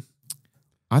Charlie Sheen,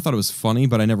 I thought it was funny,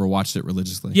 but I never watched it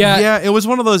religiously. yeah, Yeah, it was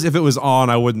one of those. If it was on,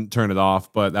 I wouldn't turn it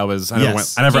off. But that was I never,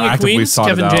 Yes. I never King of actively Queens, sought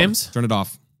Kevin it out. James. Turn it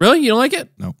off. Really, you don't like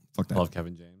it? No, fuck that. I love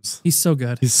Kevin James. He's so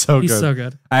good. He's so He's good. so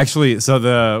good. Actually, so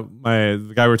the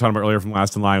guy we were talking about earlier from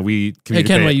Last in Line, we Hey,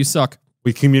 communicate. Kenway, you suck.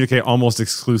 We communicate almost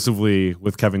exclusively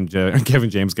with Kevin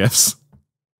James gifts.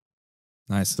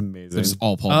 Nice. It's amazing. They're just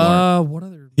all Paul Blart. What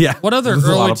other? Yeah. What other There's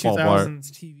a lot early of Paul Blart.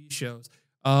 2000s TV shows?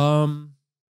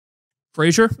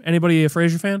 Frasier. Anybody a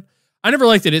Frasier fan? I never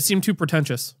liked it. It seemed too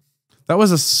pretentious. That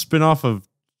was a spin-off of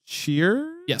Cheers?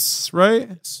 Yes. Right?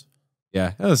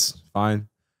 Yeah, that was fine.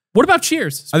 What about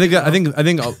Cheers? I think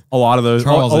a lot of those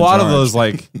Charles a in lot of charge. those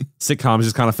like sitcoms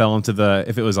just kind of fell into the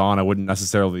if it was on, I wouldn't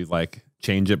necessarily like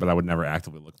change it, but I would never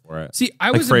actively look for it. See,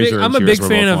 Like Frasier and I'm a Cheers big were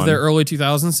fan both of fun. their early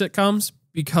 2000s sitcoms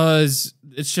because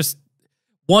it's just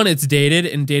one, it's dated,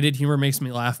 and dated humor makes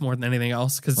me laugh more than anything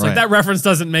else because it's Right. like that reference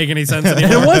doesn't make any sense And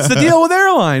anymore. what's the deal with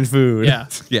airline food? Yeah.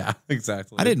 Yeah,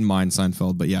 exactly. I didn't mind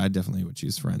Seinfeld, but yeah, I definitely would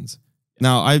choose Friends.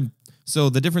 Now, so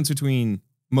the difference between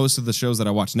most of the shows that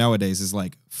I watch nowadays is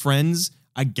like Friends.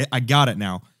 I got it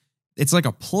now. It's like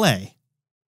a play.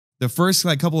 The first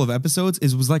like couple of episodes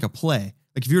was like a play.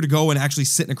 Like if you were to go and actually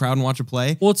sit in a crowd and watch a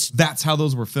play, Well, that's how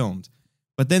those were filmed.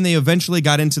 But then they eventually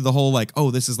got into the whole like,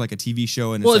 oh, this is like a TV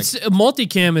show. And Well, it's like,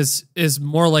 multicam is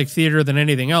more like theater than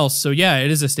anything else. So yeah, it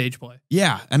is a stage play.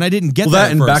 yeah. And I didn't get Well, that that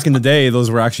at and first. back in the day,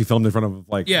 those were actually filmed in front of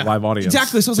like Yeah. live audience.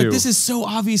 Exactly. So I was too. like, this is so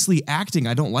obviously acting.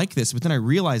 I don't like this. But then I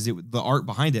realized the art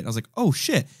behind it. I was like, oh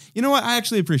shit. You know what? I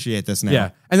actually appreciate this now. Yeah,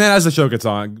 and then as the show gets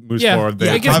on, moves Yeah, forward,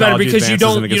 it gets better technology because you advances and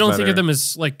don't it you gets don't think better. of them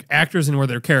as like actors anymore.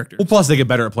 They're characters. Well, plus they get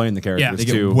better at playing the characters They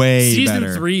get too. way Season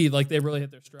better. 3, like they really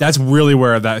hit their stride. That's really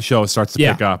where that show starts to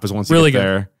Yeah. pick up. Is once Really you get good.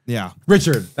 there. Yeah.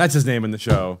 Richard, that's his name in the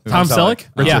show. Tom Selleck?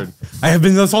 Richard. I have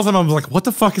been this whole time. I'm like, what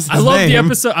the fuck is his I love name? the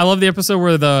episode. I love the episode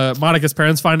where the Monica's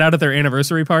parents find out at their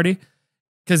anniversary party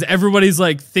because everybody's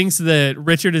like thinks that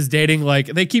Richard is dating. Like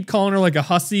they keep calling her like a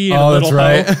hussy and a Oh, little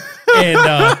that's hoe.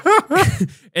 And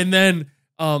and then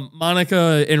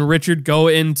Monica and Richard go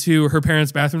into her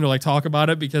parents' bathroom to like talk about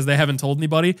it because they haven't told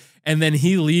anybody. And then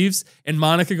he leaves, and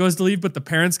Monica goes to leave, but the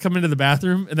parents come into the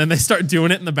bathroom, and then they start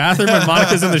doing it in the bathroom, and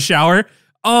Monica's in the shower.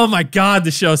 Oh my god, the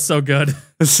show's so good.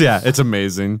 Yeah, it's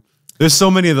amazing. There's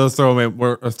so many of those so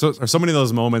many of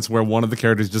those moments where one of the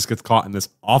characters just gets caught in this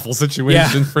awful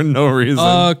situation for no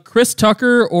reason. Chris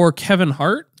Tucker or Kevin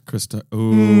Hart? Krista.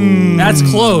 Ooh. That's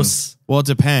close. Well, it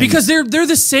depends. Because they're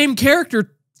the same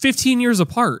character 15 years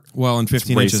apart. well, in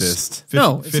 15 It's inches. racist.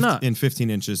 No, it's not. In 15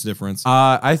 inches difference.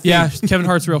 I think Yeah, Kevin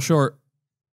Hart's real short.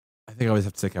 I think I always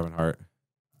have to say Kevin Hart.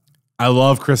 I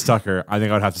love Chris Tucker. I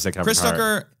think I would have to say Kevin Chris Hart.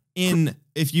 Tucker in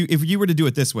if you were to do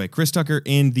it this way, Chris Tucker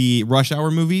in the Rush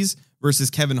Hour movies versus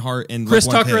Kevin Hart in Chris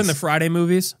like, one of Tucker in the his. Friday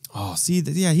movies. Oh, see,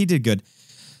 yeah, he did good.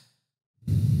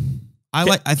 I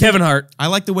think Kevin Hart. I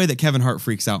like the way that Kevin Hart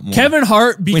freaks out more. Kevin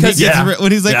Hart when he because gets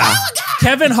when he's like, Yeah. oh my god.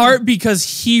 Kevin Hart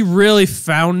because he really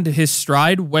found his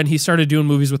stride when he started doing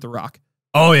movies with The Rock.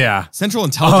 Oh yeah. Central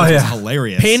Intelligence Oh, yeah. is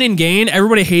hilarious. Pain and Gain.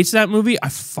 Everybody hates that movie. I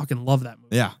fucking love that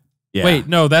movie. yeah. Yeah. Wait,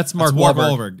 no, that's Mark That's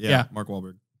Wahlberg. Yeah, Mark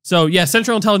Wahlberg. So yeah,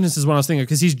 Central Intelligence is what I was thinking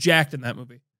because he's jacked in that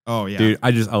movie. Oh yeah. Dude, I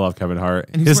love Kevin Hart.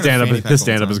 And he's His wearing a stand fanny up pack all the his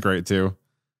stand up time. is great too.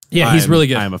 Yeah, he's really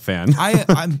good. I am a fan.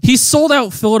 I'm He sold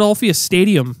out Philadelphia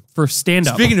Stadium for stand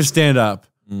up. Speaking of stand up,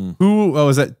 who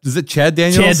was that? Is it Chad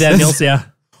Daniels? Chad Daniels, yeah.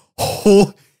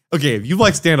 Oh, okay, if you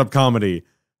like stand up comedy,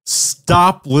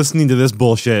 stop listening to this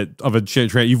bullshit of a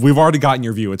train. We've already gotten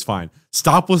your view. It's fine.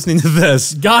 Stop listening to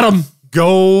this. Got him.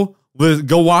 Go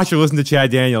watch or listen to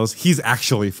Chad Daniels. He's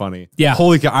actually funny. Yeah.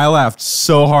 Holy cow. I laughed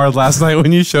so hard last night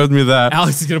when you showed me that.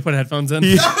 Alex is gonna put headphones in.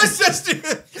 He all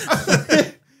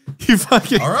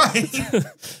fucking, right.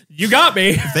 You got me.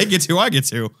 If they get to, I get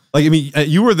to. like, I mean,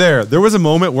 you were there. There was a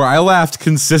moment where I laughed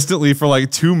consistently for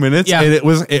like 2 minutes Yeah. and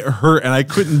it hurt and I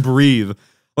couldn't breathe.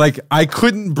 Like, I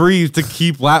couldn't breathe to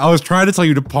keep laughing. I was trying to tell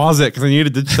you to pause it because I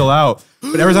needed to chill out.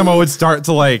 But every time I would start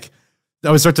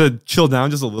to chill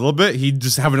down just a little bit, he'd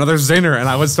just have another zinger and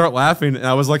I would start laughing. And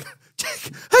I was like,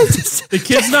 The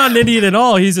kid's not an idiot at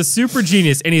all. He's a super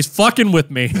genius, and he's fucking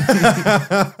with me.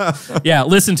 Yeah,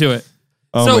 listen to it.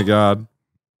 oh So- my God.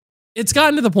 It's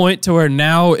gotten to the point to where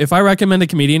now, if I recommend a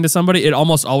comedian to somebody, it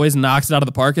almost always knocks it out of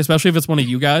the park, especially if it's one of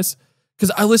you guys.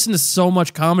 Because I listen to so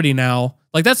much comedy now.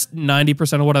 Like, that's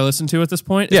 90% of what I listen to at this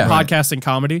point is Yeah. podcast and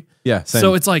comedy. Yeah. Same.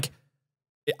 So it's like,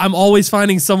 I'm always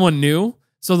finding someone new.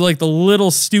 So like the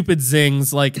little stupid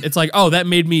zings, like it's like, oh, that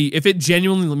made me, if it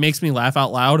genuinely makes me laugh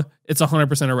out loud, it's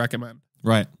 100% a recommend.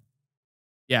 Right.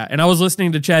 Yeah. And I was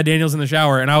listening to Chad Daniels in the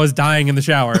shower and I was dying in the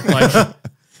shower. Like,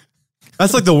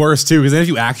 that's like the worst too. Because then if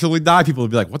you actually die, people would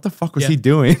be like, what the fuck was Yeah. he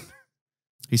doing?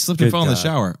 He slipped and Good fell in the God.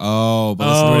 shower. Oh, but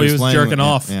listen to Oh, what he he's was playing jerking with.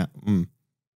 off. Yeah.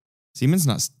 Semen's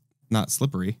not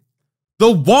slippery.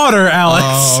 The water, Alex.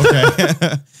 Oh,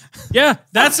 okay. yeah,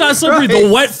 that's not slippery.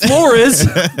 The wet floor is.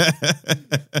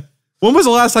 When was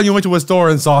the last time you went to a store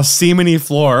and saw semeny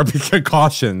floor?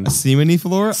 Caution. Semeny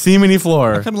floor. Semeny I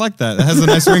floor. kind of like that. It has a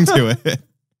nice ring to it.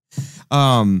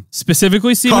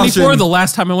 Specifically, Caution. C74, the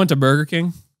last time I went to Burger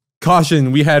King.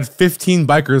 Caution. We had 15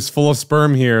 bikers full of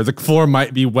sperm here. The floor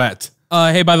might be wet.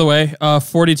 Hey, by the way,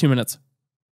 42 minutes.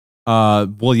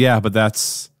 Well, yeah, but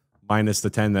that's minus the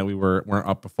 10 that we weren't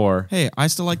up before. Hey, I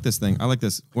still like this thing. I like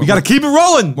this. We got to keep it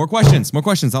rolling. more questions. More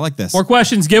questions. I like this. More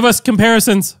questions. Give us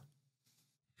comparisons.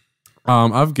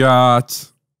 I've got.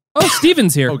 Oh,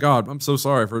 Steven's here. Oh God, I'm so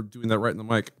sorry for doing that right in the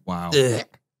mic. Wow. Mute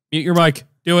your mic.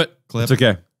 Do it. Clip. It's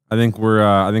okay. I think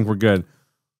we're good.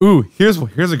 Ooh, here's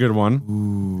a good one.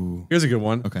 Ooh. Here's a good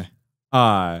one. Okay.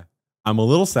 I'm a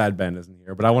little sad Ben isn't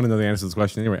here, but I want to know the answer to this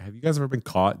question anyway. Have you guys ever been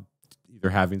caught either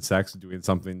having sex or doing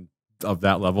something of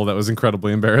that level that was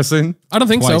incredibly embarrassing? I don't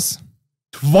think Twice. so.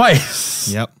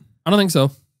 Twice. Yep. I don't think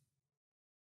so.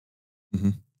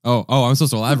 Oh, I'm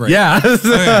supposed to elaborate. Yeah.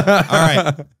 Okay. All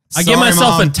right. I give Sorry,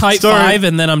 myself Mom. a tight Sorry. 5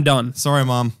 and then I'm done. Sorry,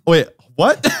 Mom. Wait,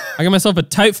 what? I give myself a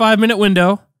tight 5-minute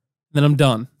window then I'm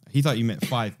done. He thought you meant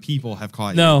 5 people have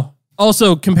caught you. No.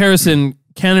 Also, comparison,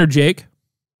 Ken or Jake?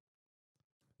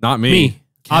 Not me. Me.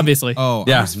 Obviously. Oh,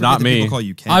 Yeah, I always forget not that me. People call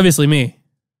you Ken. Obviously me.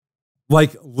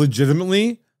 Like,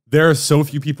 legitimately, there are so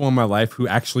few people in my life who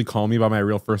actually call me by my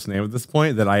real first name at this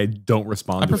point that I don't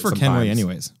respond I to it prefer sometimes. Kenway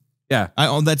anyways. Yeah,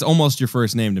 That's almost your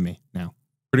first name to me now.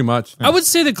 pretty much. I would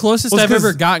say the closest Well, I've 'cause-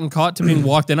 ever gotten caught to being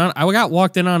walked in on. I got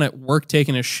walked in on at work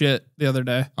taking a shit the other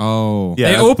day. Oh. Yeah,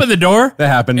 They that's- opened the door, That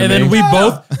happened to and me. then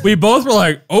we both were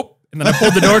like, oh, and then I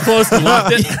pulled the door closed and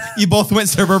locked it. You both went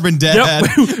suburban dead.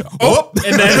 Yep. Oh,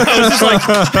 and then I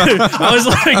was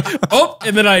just like, oh,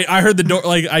 and then I heard the door,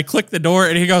 like I clicked the door,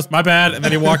 and he goes, my bad, and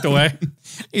then he walked away.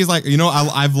 He's like,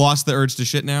 I've lost the urge to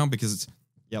shit now because it's,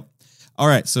 yep. All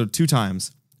right, so 2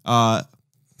 times.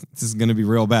 This is going to be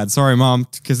real bad. Sorry, Mom,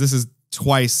 because this is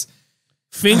twice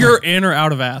Finger in or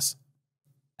out of ass?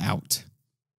 out.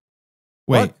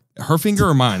 Wait, her finger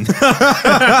or mine? Her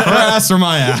ass or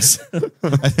my ass?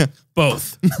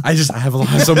 Both. I have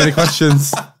so many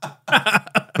questions.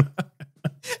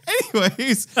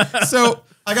 Anyways, so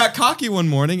I got cocky one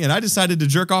morning and I decided to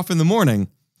jerk off in the morning.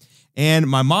 And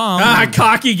my mom...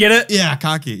 Cocky, get it? Yeah,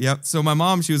 cocky. Yep. So my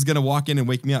mom, she was going to walk in and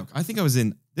wake me up. I think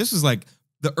this was like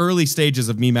the early stages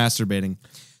of me masturbating.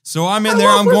 So I'm in there,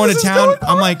 I'm going to town.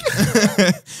 I'm like,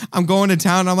 I'm going to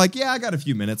town. I'm like, yeah, I got a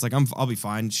few minutes. Like I'll be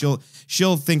fine. She'll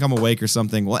think I'm awake or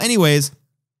something. Well, anyways,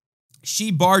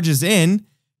 she barges in.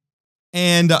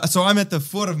 And so I'm at the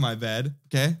foot of my bed.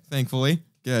 Okay. Thankfully.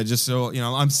 Yeah. Just so,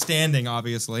 I'm standing,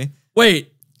 obviously.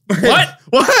 Wait, what?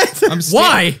 What?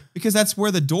 Why? Because that's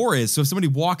where the door is. So if somebody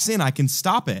walks in, I can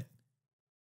stop it.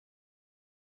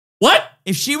 What?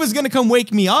 If she was going to come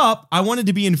wake me up, I wanted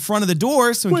to be in front of the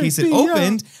door. So in Wake case it me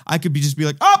opened, I could just be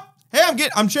like, oh, hey,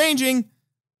 I'm changing.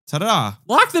 Ta-da.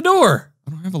 Lock the door.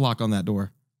 I don't have a lock on that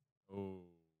door. Oh,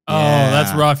 Yeah.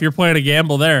 that's rough. You're playing a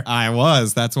gamble there. I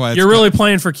was. That's why. You're really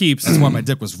playing for keeps. That's why my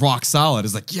dick was rock solid.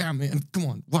 It's like, yeah, man, come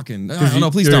on, fucking.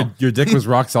 No, please don't. Your dick was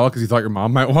rock solid because you thought your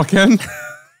mom might walk in.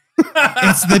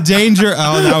 It's the danger.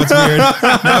 Oh, now it's weird.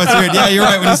 Now it's weird. Yeah, you're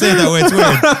right. When you say it that way, it's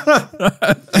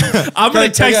weird. I'm gonna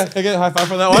text. Can I get a high five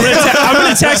for that one? I'm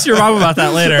gonna text your mom about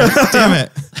that later. Damn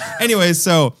it. Anyways,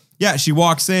 so yeah, she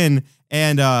walks in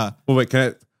and Well, wait,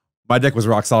 my dick was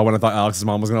rock solid when I thought Alex's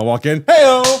mom was gonna walk in.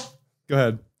 Hey-o! Go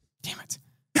ahead. damn it.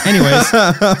 Anyways,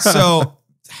 so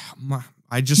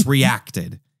I just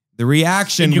reacted. The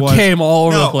reaction You was came all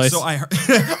over the place. So I heard,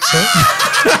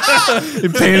 You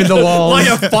painted the walls. like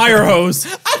a fire hose.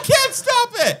 I can't stop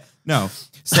it. No.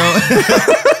 So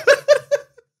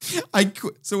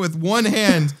so with one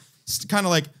hand, kind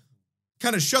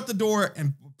of shut the door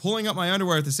and pulling up my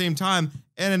underwear at the same time,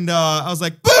 and I was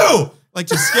like, "Boo!" Like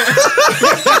just scared.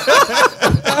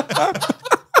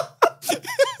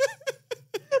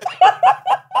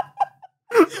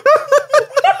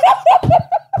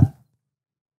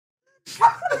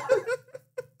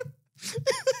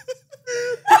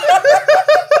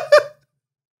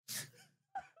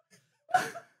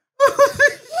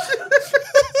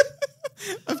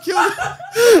 I've killed.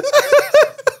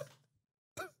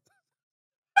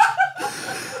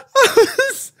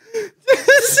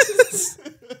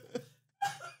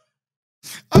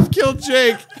 I've killed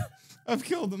Jake. I've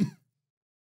killed him.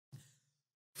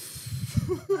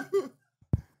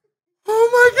 Oh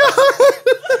my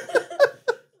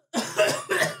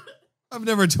god! I've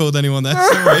never told anyone that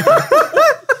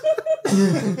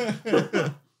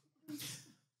story.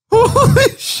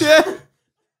 Holy shit.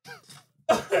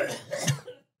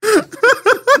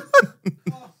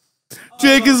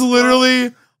 Jake is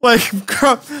literally like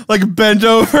bent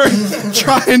over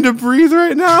trying to breathe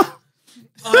right now.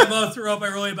 I about threw up. I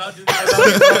really about to.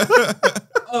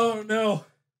 Oh no!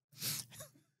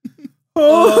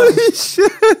 Holy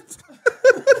shit.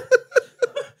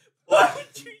 Why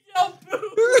did you yell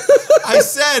boo? I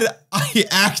said I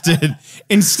acted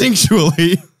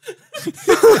instinctually.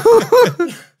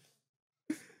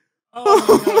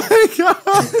 Oh my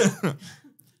god.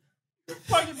 You're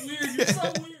fucking weird. You're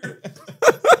so weird.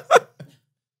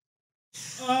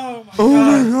 Oh my Oh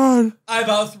god. my god. I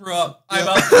about threw up. I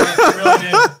about threw up. I really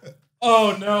did.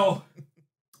 Oh no.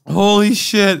 Holy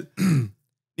shit.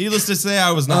 Needless to say,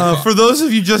 I was not. For those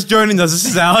of you just joining us, this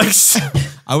is Alex.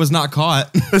 I was not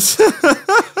caught.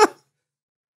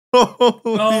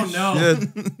 Oh no. Shit.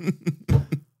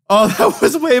 Oh, that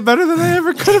was way better than I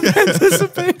ever could have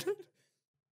anticipated.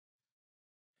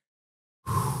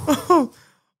 I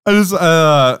just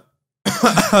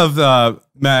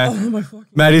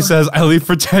Maddie says I leave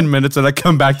for 10 minutes and I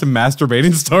come back to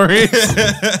masturbating stories.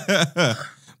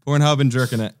 Pornhub and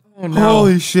jerking it. Oh no.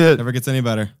 Holy shit. Never gets any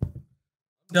better.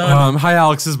 Done. Hi,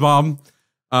 Alex's mom.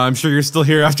 I'm sure you're still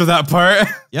here after that part.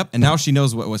 Yep. And now she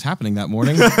knows what was happening that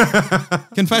morning.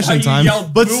 Confession You time.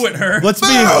 yelled boo at her.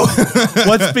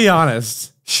 Let's be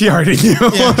honest. She already knew.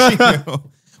 Yeah, she knew.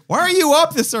 Why are you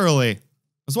up this early? I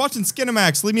was watching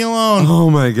Skinamax. Leave me alone. Oh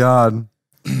my god.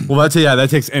 Well, that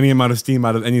takes any amount of steam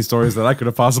out of any stories that I could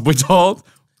have possibly told.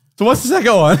 So what's the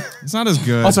second one? It's not as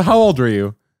good. Also, how old were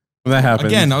you when that happened?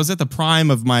 Again, I was at the prime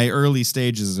of my early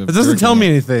stages of. it doesn't tell me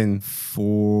drinking anything. it.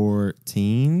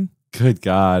 14, Good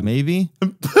God. maybe.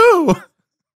 Pooh.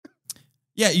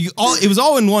 Yeah, it was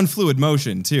all in one fluid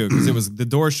motion too, because it was the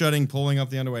door shutting, pulling up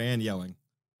the underwear, and yelling.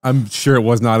 I'm sure it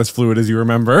was not as fluid as you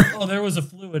remember. Oh, there was a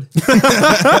fluid.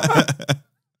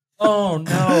 Oh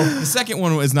no. The second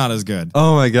one was not as good.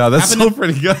 Oh my god, that's Happened so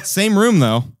pretty good. Same room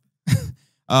though.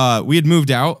 We had moved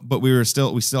out, but we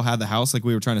still had the house. Like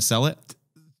we were trying to sell it.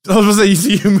 I was gonna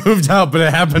say you moved out, but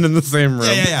it happened in the same room.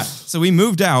 Yeah. So we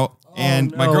moved out,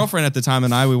 and my no. girlfriend at the time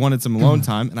and we wanted some alone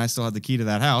time, and I still had the key to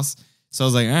that house. So I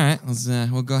was like, all right,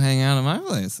 we'll go hang out at my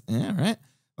place. Yeah,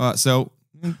 right. So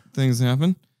things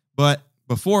happen, but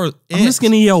before I'm just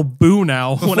gonna yell boo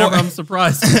now whenever I'm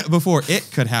surprised. before it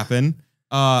could happen,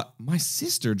 my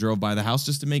sister drove by the house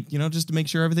just to make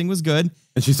sure everything was good.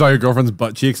 And she saw your girlfriend's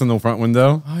butt cheeks on the front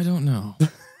window. I don't know.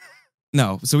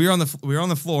 No, so we were on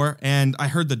the floor, and I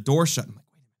heard the door shut. I'm like,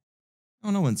 wait a minute.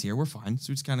 Oh, no one's here. We're fine.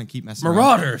 So we just kind of keep messing around.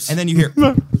 Marauders. And then you hear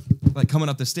like coming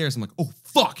up the stairs. I'm like, oh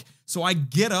fuck! So I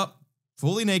get up,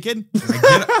 fully naked.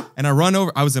 And I run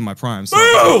over. I was in my prime. So,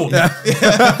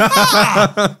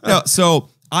 no, so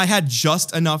I had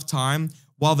just enough time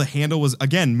while the handle was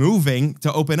again moving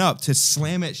to open up to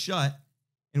slam it shut.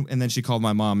 And then she called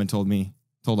my mom and told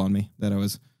on me that I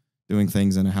was doing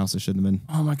things in a house I shouldn't have been.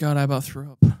 Oh my god, I about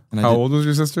threw up. And I How did. old was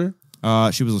your sister?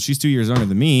 She's 2 years younger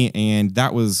than me, and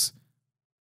that was,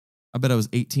 I bet I was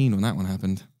 18 when that one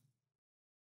happened.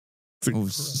 Oh,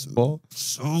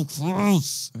 so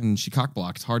close. And she cock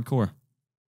blocked hardcore.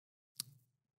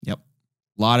 Yep.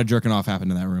 A lot of jerking off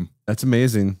happened in that room. That's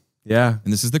amazing. Yeah.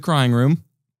 And this is the crying room.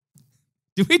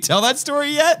 Did we tell that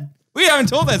story yet? We haven't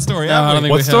told that story, No, have I we? don't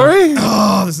think What we story?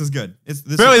 Oh, this is good.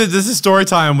 Apparently, this is story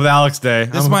time with Alex Day.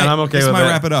 This I'm might okay with might it.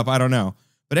 wrap it up. I don't know.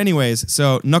 But anyways,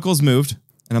 so Knuckles moved,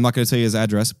 and I'm not going to tell you his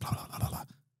address. Blah, blah, blah, blah.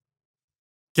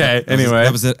 Okay. Anyway,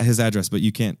 That was his address, but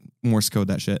you can't Morse code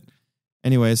that shit.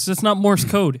 Anyways, It's just not Morse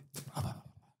code.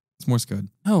 it's Morse code.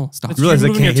 No. Stop. it's you realize you they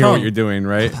moving can't your hear what tongue. you're doing,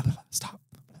 right? Stop.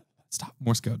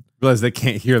 Morse code. You realize they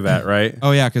can't hear that, right?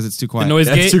 Oh yeah, because it's too quiet. The noise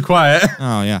That's gate. too quiet.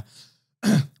 Oh yeah.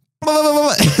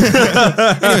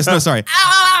 Anyways, no, sorry.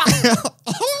 You look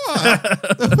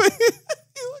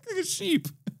like a sheep.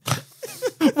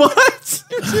 What?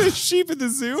 You're a sheep in the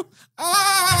zoo.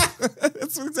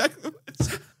 That's exactly.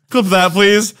 Clip that,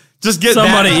 please. Just get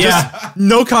Somebody, that. yeah. Just,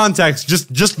 no context.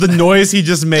 Just the noise he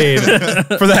just made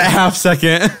for that half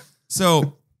second.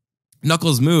 So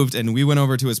Knuckles moved, and we went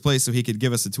over to his place so he could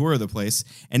give us a tour of the place.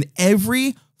 And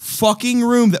every fucking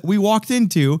room that we walked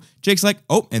into, Jake's like,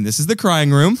 oh, and this is the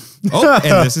crying room. Oh,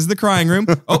 and this is the crying room.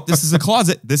 Oh, this is a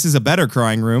closet. This is a better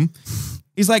crying room.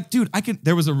 He's like, dude,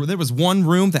 there was one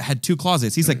room that had two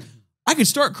closets. He's like, I could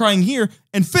start crying here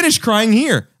and finish crying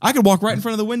here. I could walk right in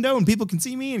front of the window and people can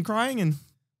see me and crying, and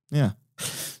yeah.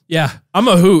 Yeah, I'm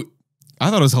a hoot. I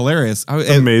thought it was hilarious.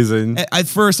 Amazing. At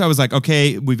first, I was like,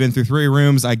 okay, we've been through 3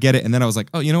 rooms. I get it. And then I was like,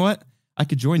 oh, you know what? I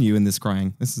could join you in this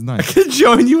crying. This is I nice. could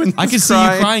join you in this I could see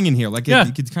you crying in here. Like, Yeah.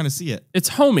 you could kind of see it. It's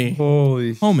homey.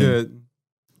 Holy Homie. shit.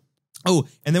 Oh,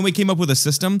 and then we came up with a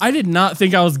system. I did not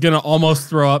think I was gonna almost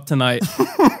throw up tonight.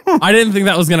 I didn't think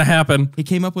that was gonna happen. He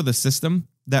came up with a system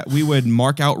that we would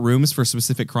mark out rooms for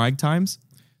specific crying times.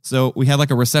 So we had like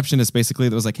a receptionist basically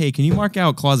that was like, hey, can you mark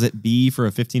out closet B for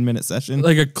a 15-minute session?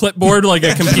 Like a clipboard, like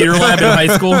a computer lab in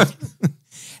high school.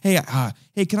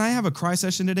 Hey, can I have a cry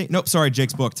session today? Nope, sorry,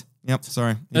 Jake's booked. Yep,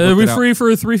 sorry. He Are booked we it out. free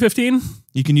for 3:15?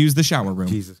 You can use the shower room.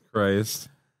 Jesus Christ.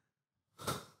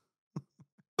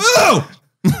 Oh!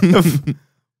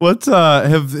 What What's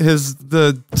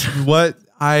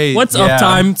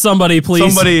uptime? Somebody,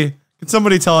 please. Can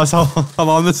somebody tell us how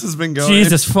long this has been going?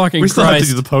 Jesus fucking We still have to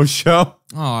Christ. do the post show.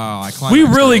 Oh, I climbed We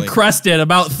up really early. crested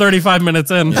about 35 minutes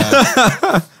in.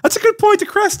 That's a good point to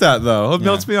crest at, though.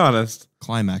 Yeah. Let's be honest.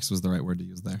 Climax was the right word to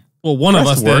use there. Well, one of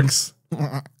us Crest did.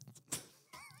 works.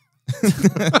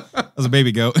 That was a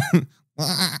baby goat.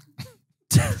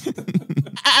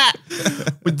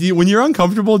 When you're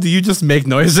uncomfortable, do you just make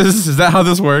noises? Is that how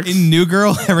this works? In New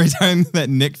Girl, every time that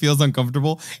Nick feels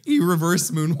uncomfortable, he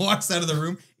reverse moonwalks out of the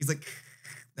room. He's like,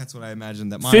 that's what I imagine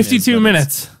that mine 52 is,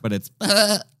 minutes. but it's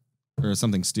or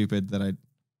something stupid that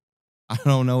I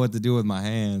don't know what to do with my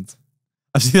hands.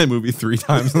 I've seen that movie 3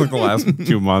 times in like the last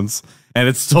 2 months, and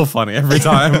it's still funny every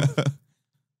time.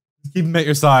 Keep him at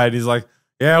your side. He's like,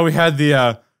 yeah, we had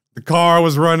the car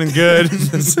was running good.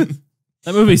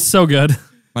 That movie's so good.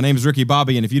 My name's Ricky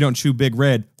Bobby, and if you don't chew Big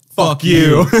Red, Fuck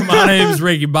you. My name's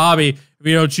Ricky Bobby. If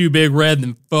you don't chew Big Red,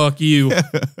 then fuck you.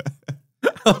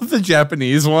 The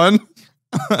Japanese one.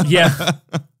 Yeah.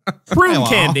 Prune Hello.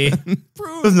 candy.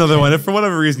 There's another one. If for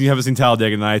whatever reason you haven't seen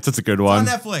Talladega Nights, that's a good one. On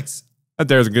Netflix. That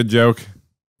there's a good joke.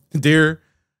 Dear,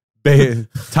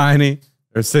 tiny,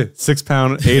 or 6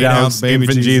 pound, 8 ounce baby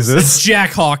infant Jesus. Jesus.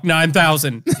 Jack Hawk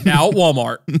 9000. Now at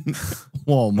Walmart.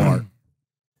 Walmart.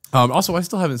 Also, I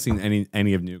still haven't seen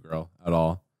any of New Girl at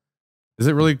all. Is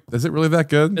it really that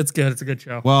good? It's good. It's a good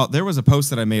show. Well, there was a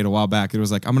post that I made a while back. It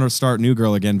was like, I'm going to start New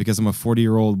Girl again because I'm a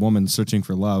 40-year-old woman searching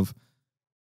for love.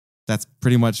 That's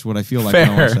pretty much what I feel like when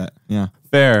I watch Fair. that. Yeah.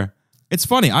 Fair. It's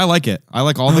funny. I like it. I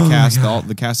like all the cast.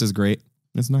 The cast is great.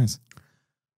 It's nice.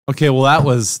 Okay, well that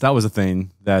was a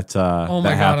thing that Oh my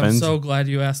that God, happened. I'm so glad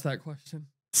you asked that question.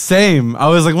 Same. I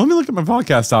was like, let me look at my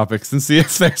podcast topics and see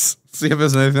if there's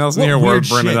anything else in here What worth weird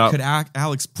bringing shit up. could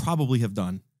Alex probably have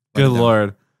done? Good Write it down.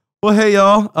 Lord. Well, hey,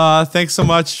 y'all. Thanks so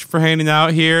much for hanging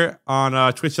out here on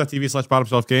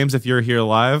twitch.tv/bottomshelfgames. If you're here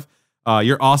live,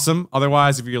 you're awesome.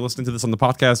 Otherwise, if you're listening to this on the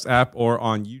podcast app or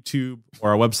on YouTube or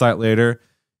our website later,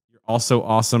 you're also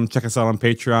awesome. Check us out on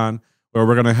Patreon, where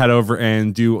we're going to head over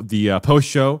and do the post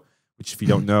show, which, if you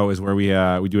don't know, is where we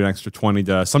do an extra 20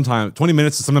 minutes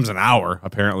to sometimes an hour,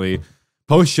 apparently,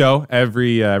 post show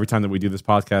every time that we do this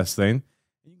podcast thing.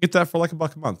 You get that for like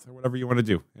 $1 a month or whatever you want to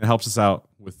do. It helps us out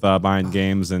with buying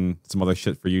games and some other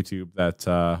shit for YouTube that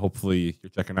hopefully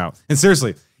you're checking out. And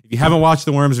seriously, if you haven't watched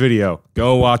the Worms video,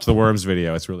 go watch the Worms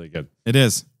video. It's really good. It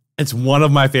is. It's one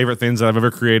of my favorite things that I've ever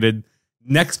created,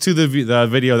 next to the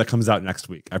video that comes out next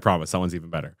week. I promise that one's even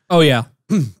better. Oh, yeah.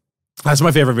 That's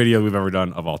my favorite video we've ever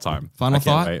done of all time. Final I can't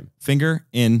thought, wait. finger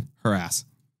in her ass.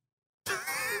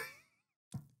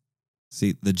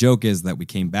 See, the joke is that we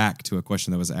came back to a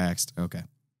question that was asked. Okay.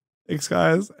 Thanks,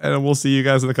 guys. And we'll see you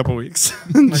guys in a couple weeks.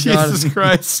 my Jesus God.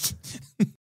 Christ.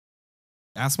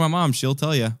 Ask my mom. She'll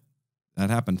tell you that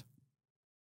happened.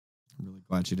 I'm really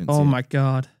glad she didn't see Oh, it. my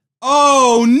God.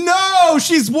 Oh, no.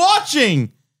 She's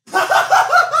watching.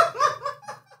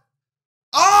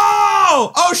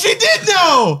 Oh, she did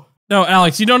know. No,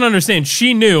 Alex, you don't understand.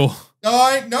 She knew.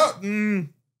 No.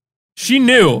 She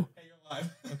knew.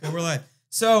 Okay, we're live.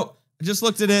 So I just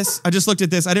looked at this. I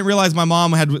didn't realize my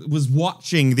mom was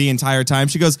watching the entire time.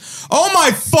 She goes, "Oh my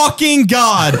fucking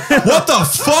God. What the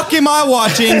fuck am I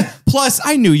watching? Plus,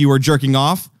 I knew you were jerking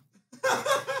off."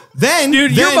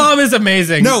 Dude, your mom is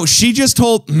amazing. No, she just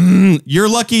told, you're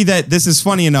lucky that this is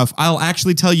funny enough. I'll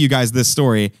actually tell you guys this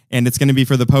story, and it's going to be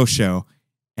for the post show,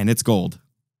 and it's gold.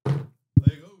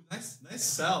 Nice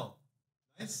sell.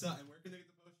 Nice sell. And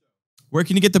where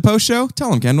can you get the post show? Tell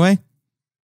them, Kenway.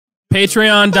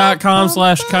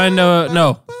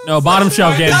 Patreon.com/no, bottom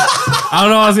shelf game. I don't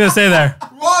know what I was going to say there.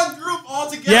 Wrong group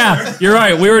altogether. Yeah, you're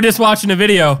right. We were just watching a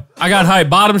video. I got hyped.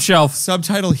 Bottom shelf.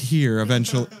 Subtitle here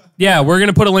eventually. Yeah, we're going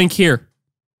to put a link here.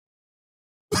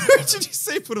 Where did you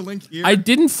say put a link here? I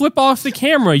didn't flip off the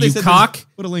camera, They you said cock.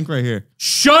 put a link right here.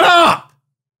 Shut up!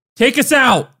 Take us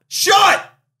out. Shut!